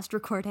Broadway cast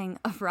recording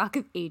of Rock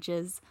of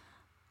Ages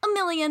a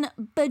million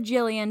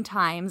bajillion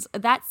times.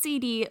 That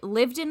CD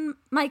lived in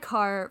my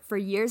car for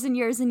years and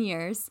years and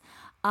years.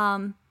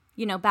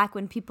 Back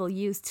when people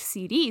used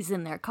CDs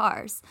in their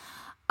cars.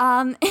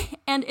 And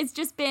it's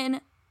just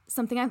been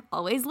something I've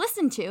always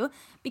listened to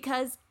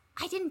because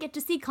I didn't get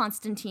to see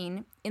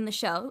Constantine in the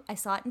show. I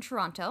saw it in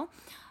Toronto.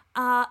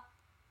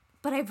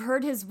 But I've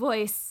heard his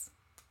voice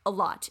a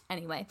lot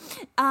anyway.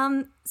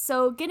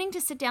 So getting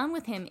to sit down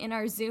with him in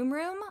our Zoom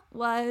room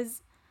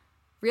was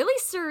really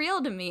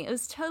surreal to me. It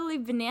was totally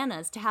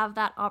bananas to have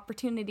that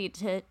opportunity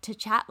to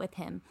chat with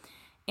him.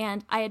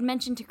 And I had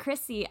mentioned to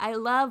Chrissy, I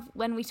love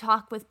when we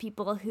talk with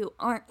people who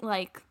aren't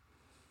like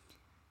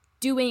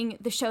doing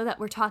the show that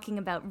we're talking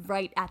about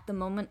right at the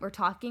moment we're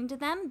talking to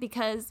them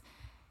because,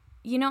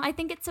 I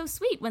think it's so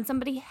sweet when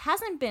somebody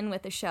hasn't been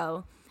with a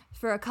show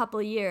for a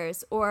couple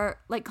years, or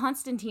like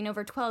Constantine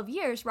over 12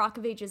 years, Rock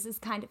of Ages has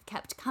kind of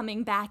kept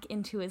coming back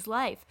into his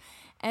life.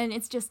 And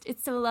it's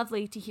so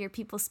lovely to hear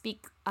people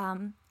speak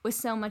with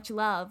so much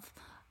love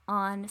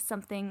on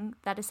something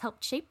that has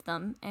helped shape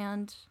them.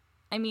 And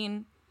I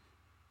mean,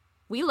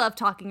 we love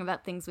talking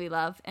about things we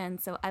love, and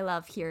so I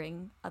love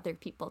hearing other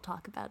people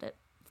talk about it.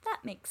 If that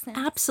makes sense.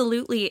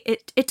 Absolutely.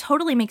 It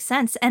totally makes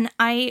sense. And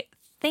I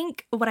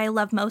think what I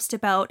love most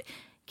about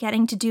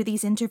getting to do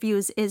these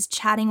interviews is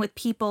chatting with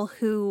people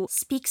who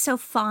speak so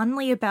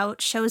fondly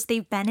about shows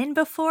they've been in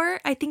before.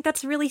 I think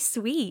that's really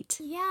sweet.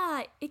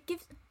 Yeah, it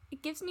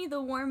gives me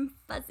the warm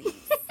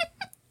fuzzies.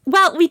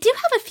 Well, we do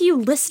have a few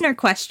listener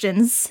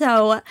questions,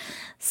 so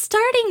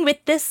starting with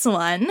this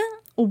one,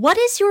 what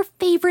is your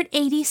favorite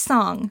 80s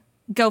song?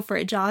 Go for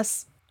it,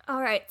 Joss.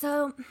 All right,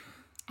 so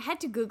I had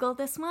to Google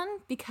this one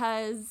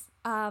because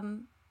I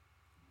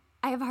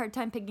have a hard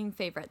time picking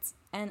favorites,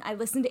 and I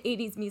listen to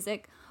 80s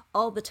music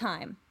all the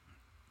time.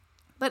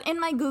 But in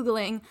my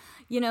Googling,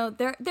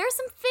 there's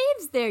some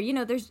faves there.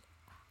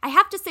 I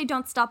have to say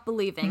Don't Stop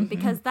Believing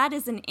because that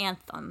is an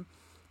anthem.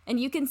 And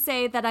you can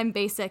say that I'm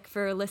basic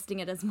for listing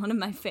it as one of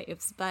my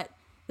faves, but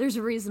there's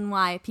a reason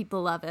why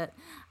people love it.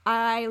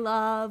 I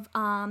love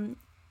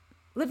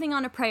Living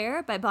on a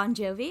Prayer by Bon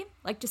Jovi.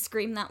 Like to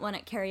scream that one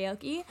at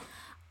karaoke.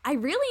 I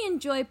really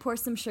enjoy Pour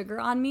Some Sugar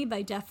on Me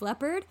by Def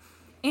Leppard.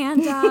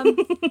 And,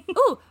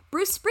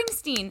 Bruce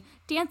Springsteen,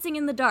 Dancing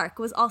in the Dark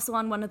was also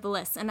on one of the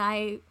lists. And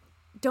I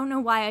don't know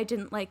why I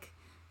didn't,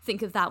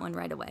 think of that one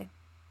right away.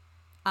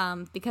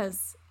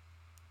 Because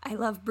I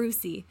love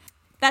Brucey.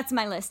 That's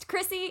my list.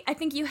 Chrissy, I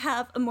think you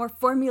have a more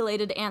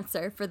formulated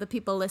answer for the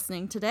people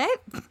listening today.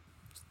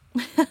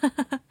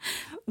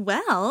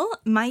 Well,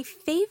 my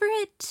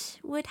favorite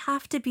would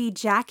have to be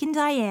Jack and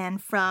Diane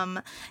from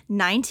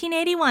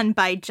 1981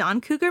 by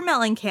John Cougar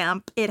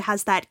Mellencamp. It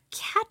has that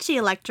catchy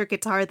electric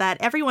guitar that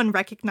everyone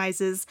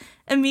recognizes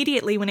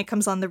immediately when it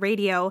comes on the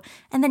radio,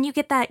 and then you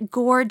get that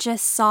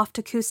gorgeous soft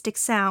acoustic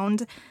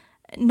sound.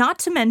 Not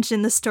to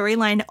mention the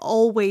storyline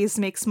always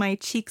makes my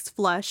cheeks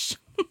flush.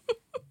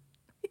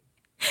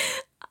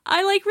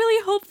 I like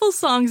really hopeful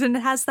songs, and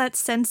it has that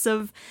sense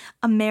of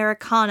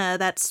Americana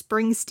that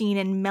Springsteen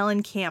and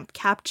Mellencamp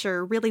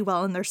capture really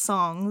well in their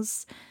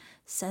songs,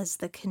 says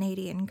the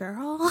Canadian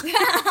girl.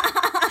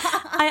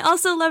 I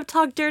also love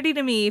Talk Dirty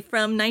to Me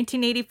from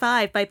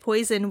 1985 by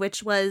Poison,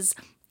 which was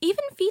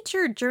even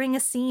featured during a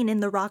scene in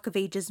the Rock of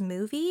Ages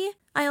movie.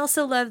 I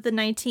also love the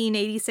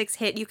 1986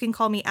 hit You Can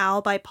Call Me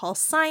Al by Paul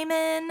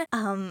Simon.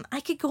 I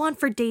could go on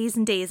for days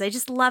and days. I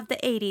just love the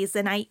 80s,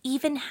 and I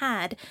even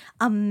had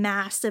a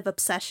massive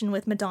obsession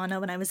with Madonna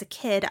when I was a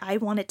kid. I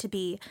wanted to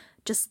be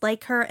just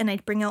like her, and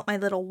I'd bring out my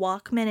little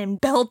Walkman and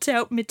belt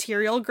out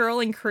Material Girl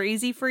and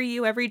Crazy for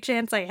You every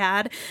chance I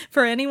had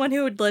for anyone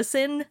who would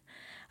listen.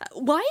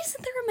 Why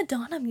isn't there a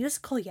Madonna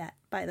musical yet,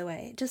 by the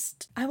way?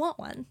 I want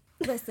one.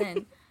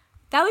 Listen,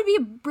 that would be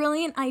a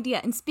brilliant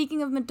idea. And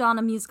speaking of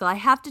Madonna musical, I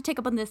have to take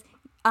up on this.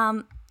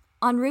 On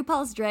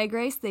RuPaul's Drag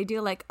Race, they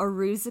do a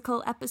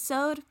Rusical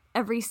episode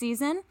every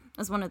season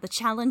as one of the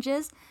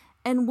challenges.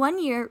 And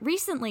one year,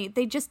 recently,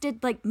 they just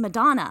did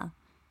Madonna.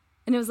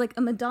 And it was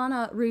a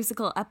Madonna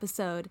Rusical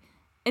episode.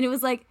 And it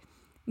was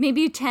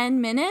maybe 10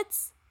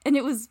 minutes. And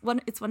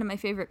it's one of my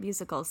favorite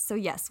musicals. So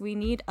yes, we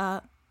need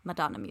a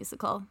Madonna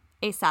musical.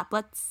 ASAP.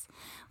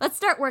 Let's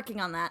start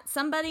working on that.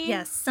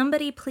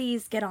 Somebody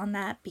please get on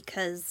that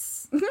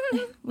because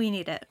we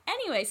need it.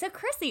 Anyway, so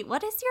Chrissy,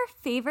 what is your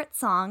favorite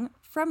song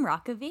from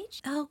Rock of Ages?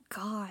 Oh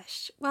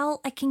gosh.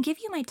 Well, I can give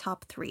you my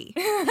top 3.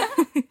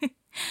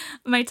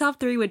 My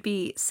top 3 would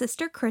be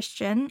Sister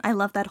Christian. I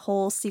love that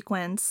whole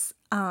sequence.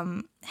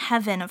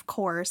 Heaven, of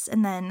course,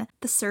 and then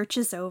The Search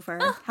Is Over.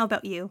 Oh. How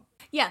about you?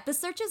 Yeah, The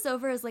Search Is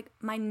Over is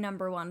my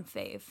number one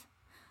fave.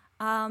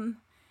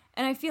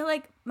 And I feel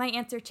like my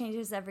answer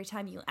changes every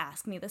time you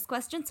ask me this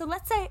question. So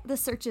let's say The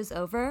Search Is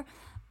Over,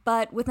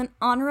 but with an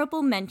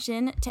honorable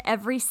mention to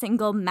every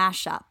single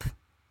mashup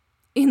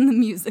in the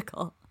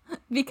musical.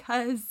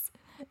 Because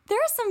there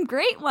are some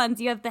great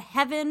ones. You have the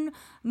Heaven,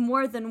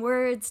 More Than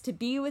Words, To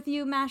Be With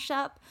You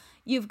mashup.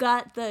 You've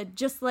got the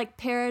Just Like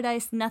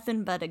Paradise,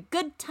 Nothing But a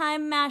Good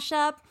Time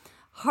mashup.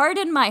 Heart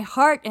in My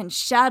Heart and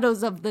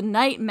Shadows of the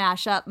Night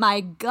mashup.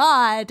 My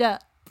God,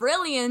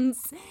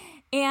 brilliance.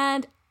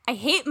 And I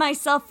Hate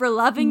Myself for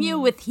Loving You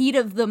with Heat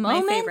of the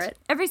Moment. My favorite.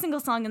 Every single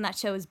song in that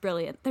show is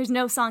brilliant. There's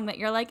no song that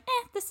you're like,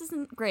 this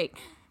isn't great.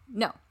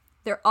 No,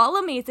 they're all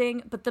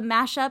amazing, but the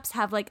mashups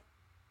have like,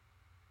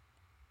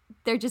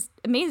 they're just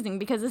amazing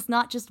because it's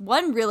not just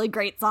one really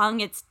great song,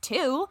 it's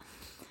two.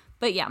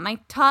 But yeah, my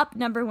top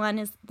number one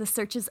is The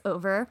Search Is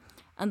Over.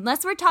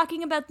 Unless we're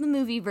talking about the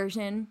movie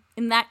version,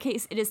 in that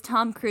case, it is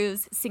Tom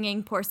Cruise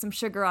singing Pour Some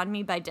Sugar on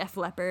Me by Def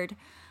Leppard.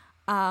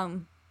 I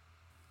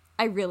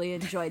really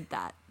enjoyed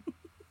that.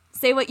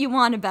 Say what you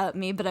want about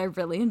me, but I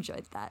really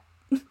enjoyed that.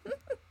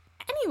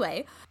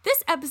 Anyway,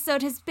 this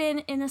episode has been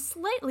in a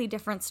slightly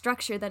different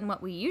structure than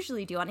what we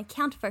usually do on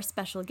account of our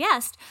special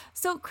guest.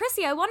 So,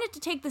 Chrissy, I wanted to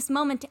take this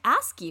moment to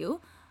ask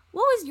you,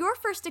 what was your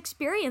first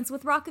experience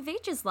with Rock of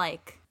Ages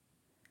like?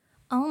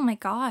 Oh my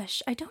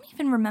gosh, I don't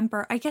even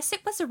remember. I guess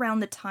it was around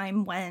the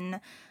time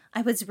when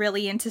I was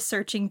really into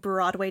searching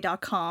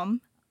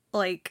Broadway.com,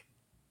 like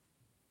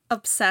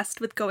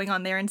obsessed with going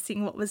on there and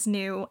seeing what was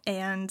new,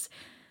 and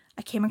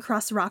I came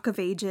across Rock of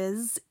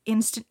Ages,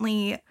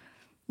 instantly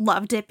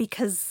loved it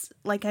because,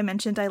 like I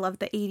mentioned, I love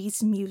the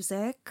 80s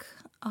music.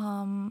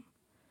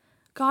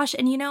 Gosh,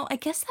 and you know, I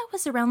guess that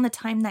was around the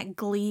time that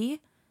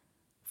Glee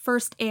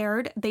first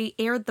aired. They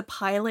aired the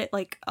pilot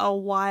like a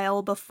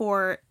while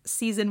before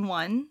season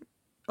 1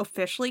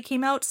 officially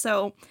came out,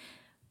 so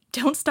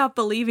Don't Stop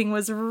Believing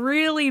was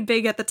really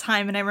big at the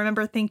time, and I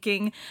remember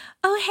thinking,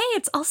 oh hey,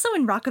 it's also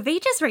in Rock of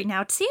Ages right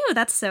now too.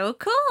 That's so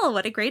cool.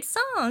 What a great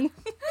song.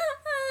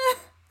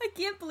 I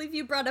can't believe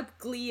you brought up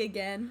Glee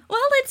again.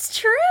 Well, it's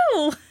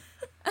true.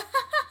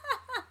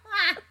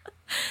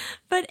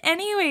 But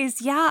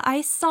anyways, yeah, I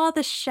saw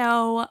the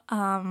show,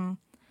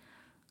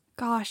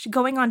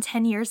 going on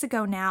 10 years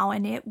ago now,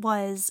 and it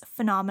was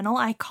phenomenal.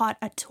 I caught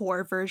a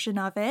tour version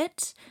of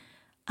it.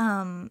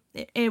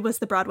 It was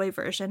the Broadway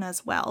version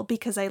as well,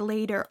 because I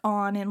later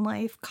on in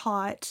life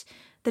caught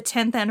the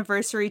 10th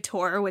anniversary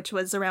tour, which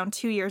was around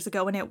 2 years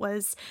ago, and it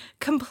was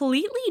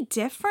completely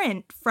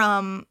different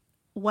from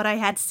what I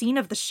had seen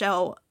of the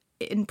show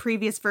in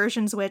previous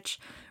versions, which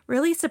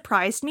really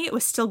surprised me. It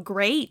was still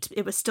great.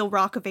 It was still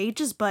Rock of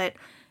Ages, but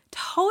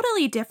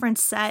totally different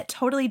set,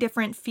 totally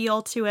different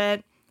feel to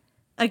it.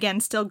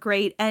 Again, still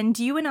great. And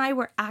you and I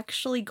were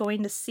actually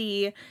going to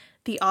see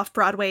the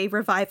off-Broadway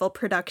revival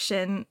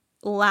production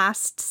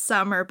last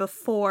summer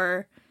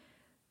before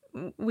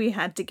we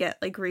had to get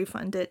like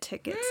refunded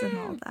tickets and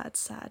all that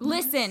sadness.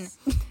 Listen,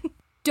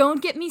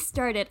 don't get me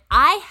started.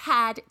 I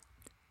had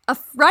a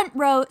front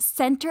row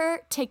center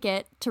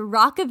ticket to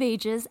Rock of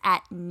Ages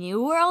at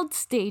New World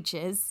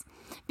Stages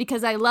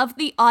because I love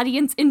the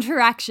audience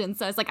interaction.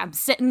 So I was like, I'm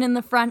sitting in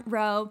the front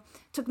row,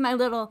 took my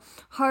little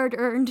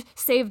hard-earned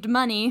saved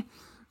money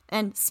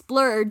and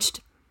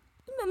splurged.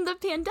 And then the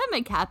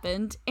pandemic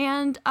happened.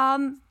 And,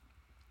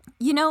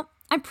 you know,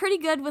 I'm pretty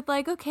good with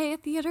like, okay,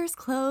 theater's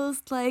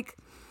closed, like,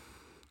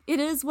 it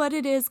is what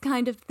it is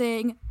kind of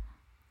thing.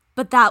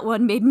 But that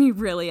one made me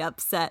really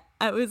upset.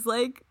 I was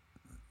like,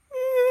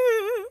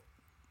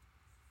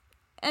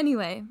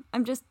 Anyway,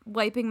 I'm just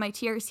wiping my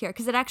tears here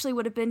because it actually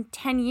would have been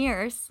 10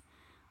 years,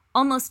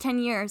 almost 10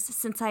 years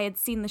since I had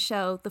seen the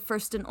show the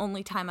first and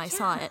only time I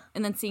saw it,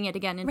 and then seeing it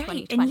again in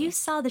 2020. And you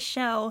saw the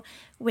show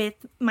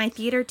with my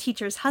theater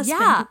teacher's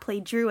husband who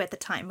played Drew at the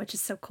time, which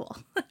is so cool.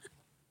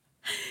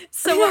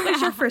 So what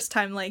was your first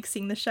time like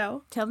seeing the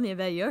show? Tell me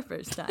about your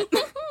first time.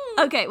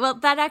 Okay, well,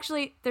 that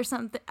actually, there's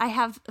something, I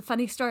have a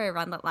funny story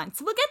around that line,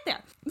 so we'll get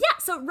there. Yeah,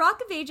 so Rock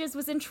of Ages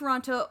was in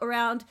Toronto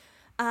around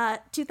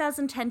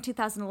 2010,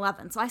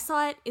 2011. So I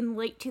saw it in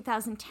late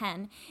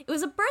 2010. It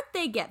was a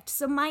birthday gift.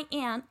 So my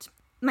aunt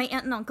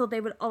and uncle, they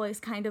would always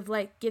kind of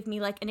like give me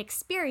like an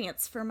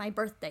experience for my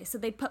birthday. So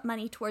they'd put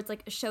money towards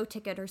like a show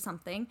ticket or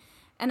something.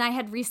 And I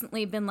had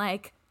recently been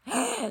like,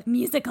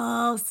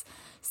 musicals.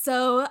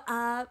 So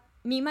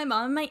me, my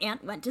mom, and my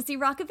aunt went to see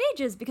Rock of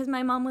Ages because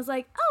my mom was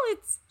like, oh,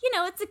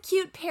 it's a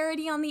cute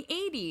parody on the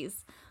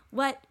 80s.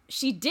 What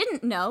she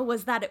didn't know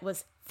was that it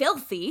was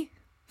filthy.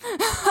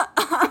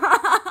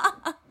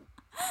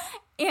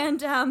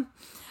 And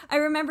I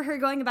remember her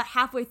going about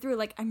halfway through,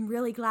 like, I'm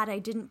really glad I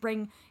didn't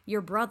bring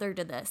your brother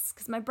to this.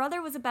 Because my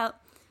brother was about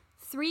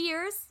 3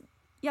 years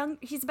young.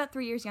 He's about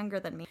 3 years younger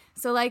than me.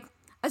 So, like,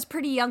 I was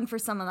pretty young for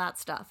some of that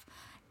stuff.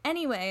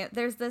 Anyway,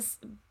 there's this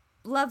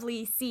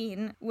lovely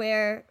scene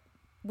where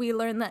we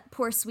learn that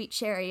poor sweet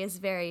Sherry is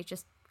very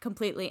just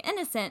completely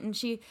innocent. And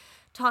she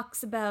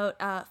talks about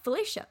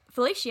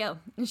fellatio.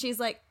 And she's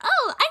like,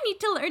 oh, I need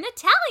to learn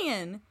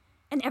Italian.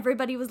 And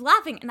everybody was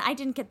laughing, and I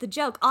didn't get the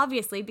joke,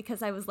 obviously,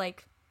 because I was,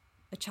 like,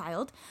 a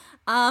child.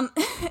 And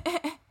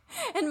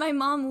my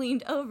mom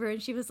leaned over,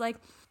 and she was like,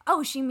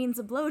 oh, she means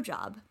a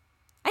blowjob.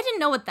 I didn't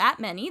know what that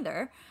meant,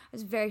 either. I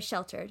was very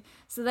sheltered.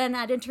 So then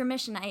at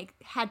intermission, I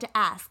had to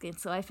ask, and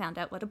so I found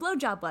out what a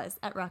blowjob was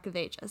at Rock of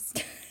Ages.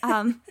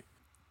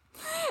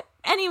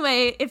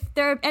 Anyway, if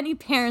there are any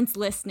parents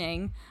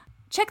listening,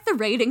 check the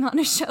rating on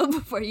a show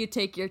before you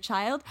take your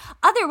child.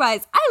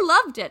 Otherwise, I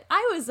loved it.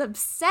 I was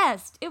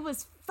obsessed. It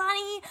was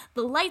funny,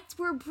 the lights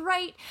were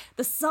bright,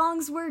 the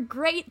songs were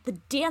great, the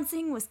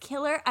dancing was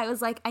killer. I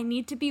was like, I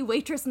need to be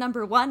waitress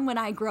number 1 when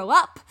I grow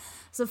up.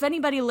 So if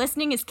anybody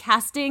listening is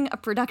casting a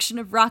production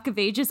of Rock of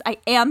Ages, I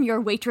am your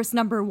waitress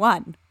number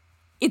 1.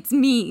 It's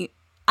me.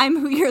 I'm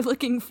who you're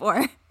looking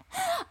for.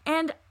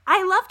 And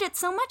I loved it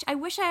so much. I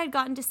wish I had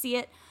gotten to see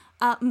it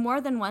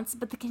more than once,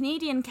 but the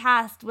Canadian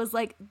cast was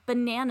like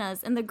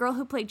bananas. And the girl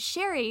who played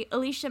Sherry,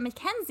 Alicia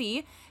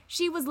McKenzie,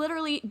 she was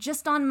literally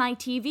just on my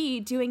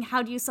TV doing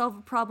How Do You Solve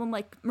a Problem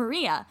Like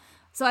Maria.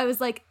 So I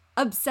was like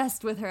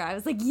obsessed with her. I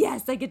was like,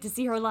 yes, I get to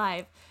see her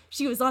live.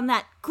 She was on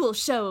that cool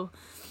show.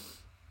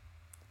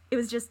 It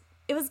was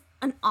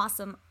an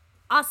awesome,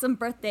 awesome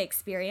birthday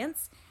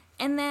experience.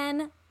 And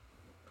then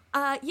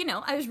I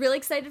was really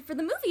excited for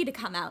the movie to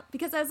come out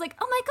because I was like,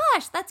 oh my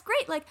gosh, that's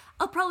great. Like,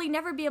 I'll probably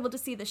never be able to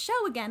see the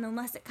show again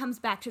unless it comes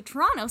back to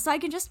Toronto, so I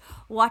can just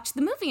watch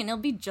the movie and it'll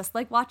be just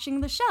like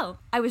watching the show.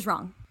 I was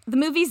wrong. The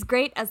movie's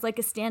great as like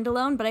a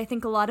standalone, but I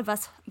think a lot of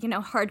us,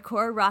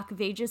 hardcore Rock of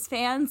Ages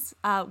fans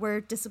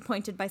were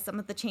disappointed by some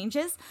of the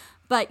changes.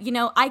 But,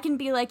 I can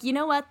be like, you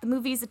know what? The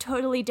movie's a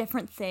totally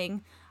different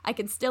thing. I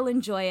can still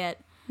enjoy it.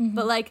 Mm-hmm.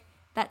 But like,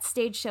 that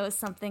stage show is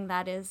something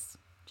that is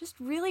just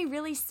really,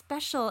 really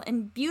special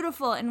and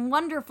beautiful and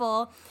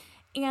wonderful.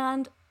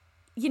 And,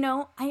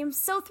 I am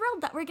so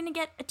thrilled that we're going to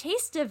get a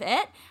taste of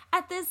it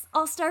at this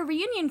All-Star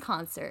Reunion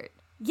concert.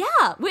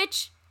 Yeah,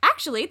 which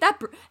actually,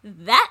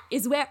 that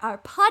is where our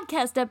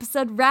podcast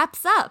episode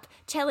wraps up,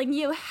 telling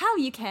you how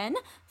you can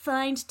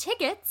find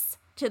tickets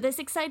to this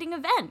exciting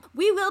event.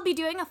 We will be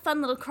doing a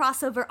fun little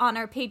crossover on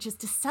our pages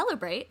to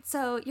celebrate,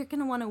 so you're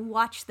going to want to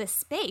watch this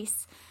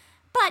space.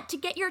 But to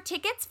get your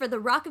tickets for the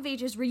Rock of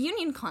Ages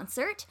reunion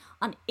concert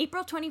on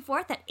April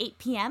 24th at 8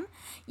 p.m.,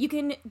 you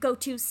can go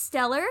to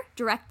Stellar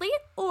directly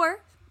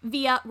or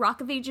via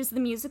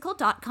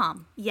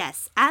rockofagesthemusical.com.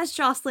 Yes, as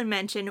Jocelyn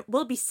mentioned,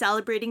 we'll be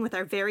celebrating with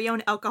our very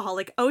own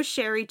alcoholic Oh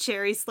Sherry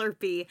Cherry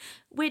Slurpee,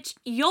 which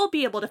you'll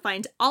be able to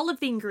find all of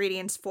the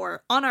ingredients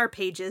for on our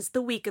pages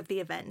the week of the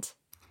event.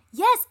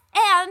 Yes,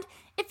 and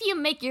if you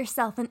make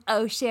yourself an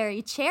Oh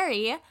Sherry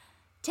Cherry,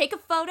 take a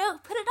photo,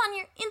 put it on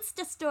your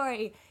Insta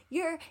story,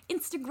 your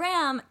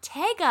Instagram,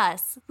 tag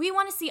us. We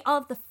want to see all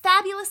of the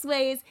fabulous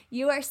ways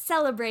you are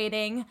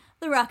celebrating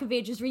the Rock of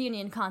Ages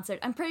reunion concert.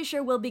 I'm pretty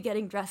sure we'll be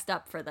getting dressed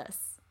up for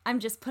this. I'm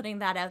just putting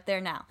that out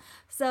there now.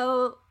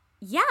 So,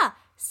 yeah,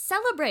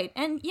 celebrate.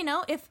 And,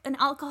 if an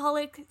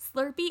alcoholic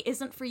Slurpee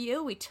isn't for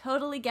you, we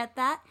totally get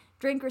that.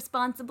 Drink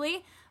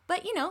responsibly.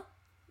 But,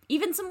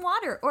 even some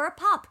water or a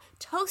pop.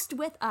 Toast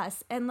with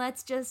us and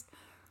let's just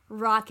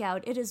rock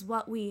out. It is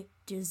what we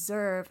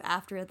deserve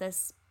after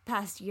this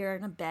past year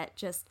and a bit.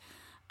 Just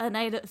a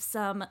night of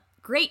some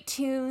great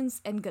tunes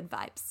and good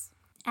vibes.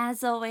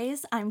 As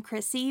always, I'm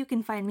Chrissy. You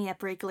can find me at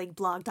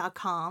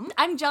breaklegblog.com.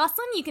 I'm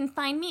Jocelyn. You can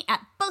find me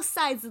at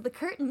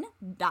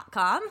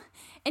bothsidesofthecurtain.com.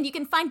 And you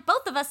can find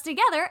both of us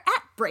together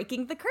at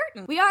Breaking the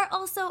Curtain. We are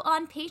also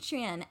on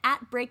Patreon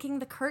at Breaking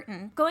the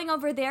Curtain. Going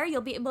over there,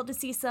 you'll be able to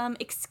see some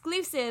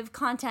exclusive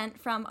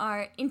content from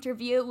our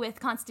interview with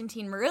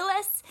Constantine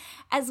MAROULIS,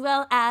 as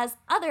well as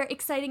other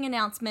exciting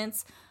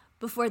announcements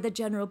before the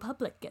general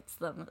public gets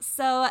them.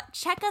 So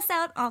check us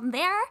out on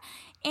there.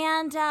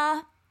 And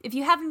if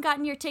you haven't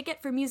gotten your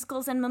ticket for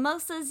Musicals and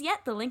Mimosas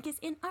yet, the link is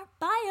in our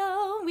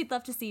bio. We'd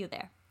love to see you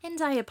there. And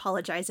I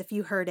apologize if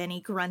you heard any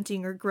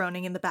grunting or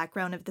groaning in the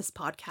background of this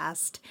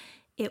podcast.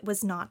 It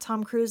was not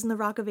Tom Cruise in the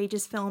Rock of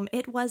Ages film.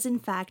 It was, in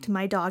fact,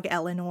 my dog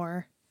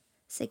Eleanor.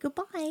 Say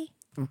goodbye.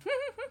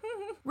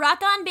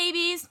 Rock on,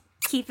 babies.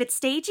 Keep it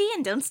stagey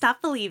and don't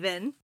stop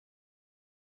believing.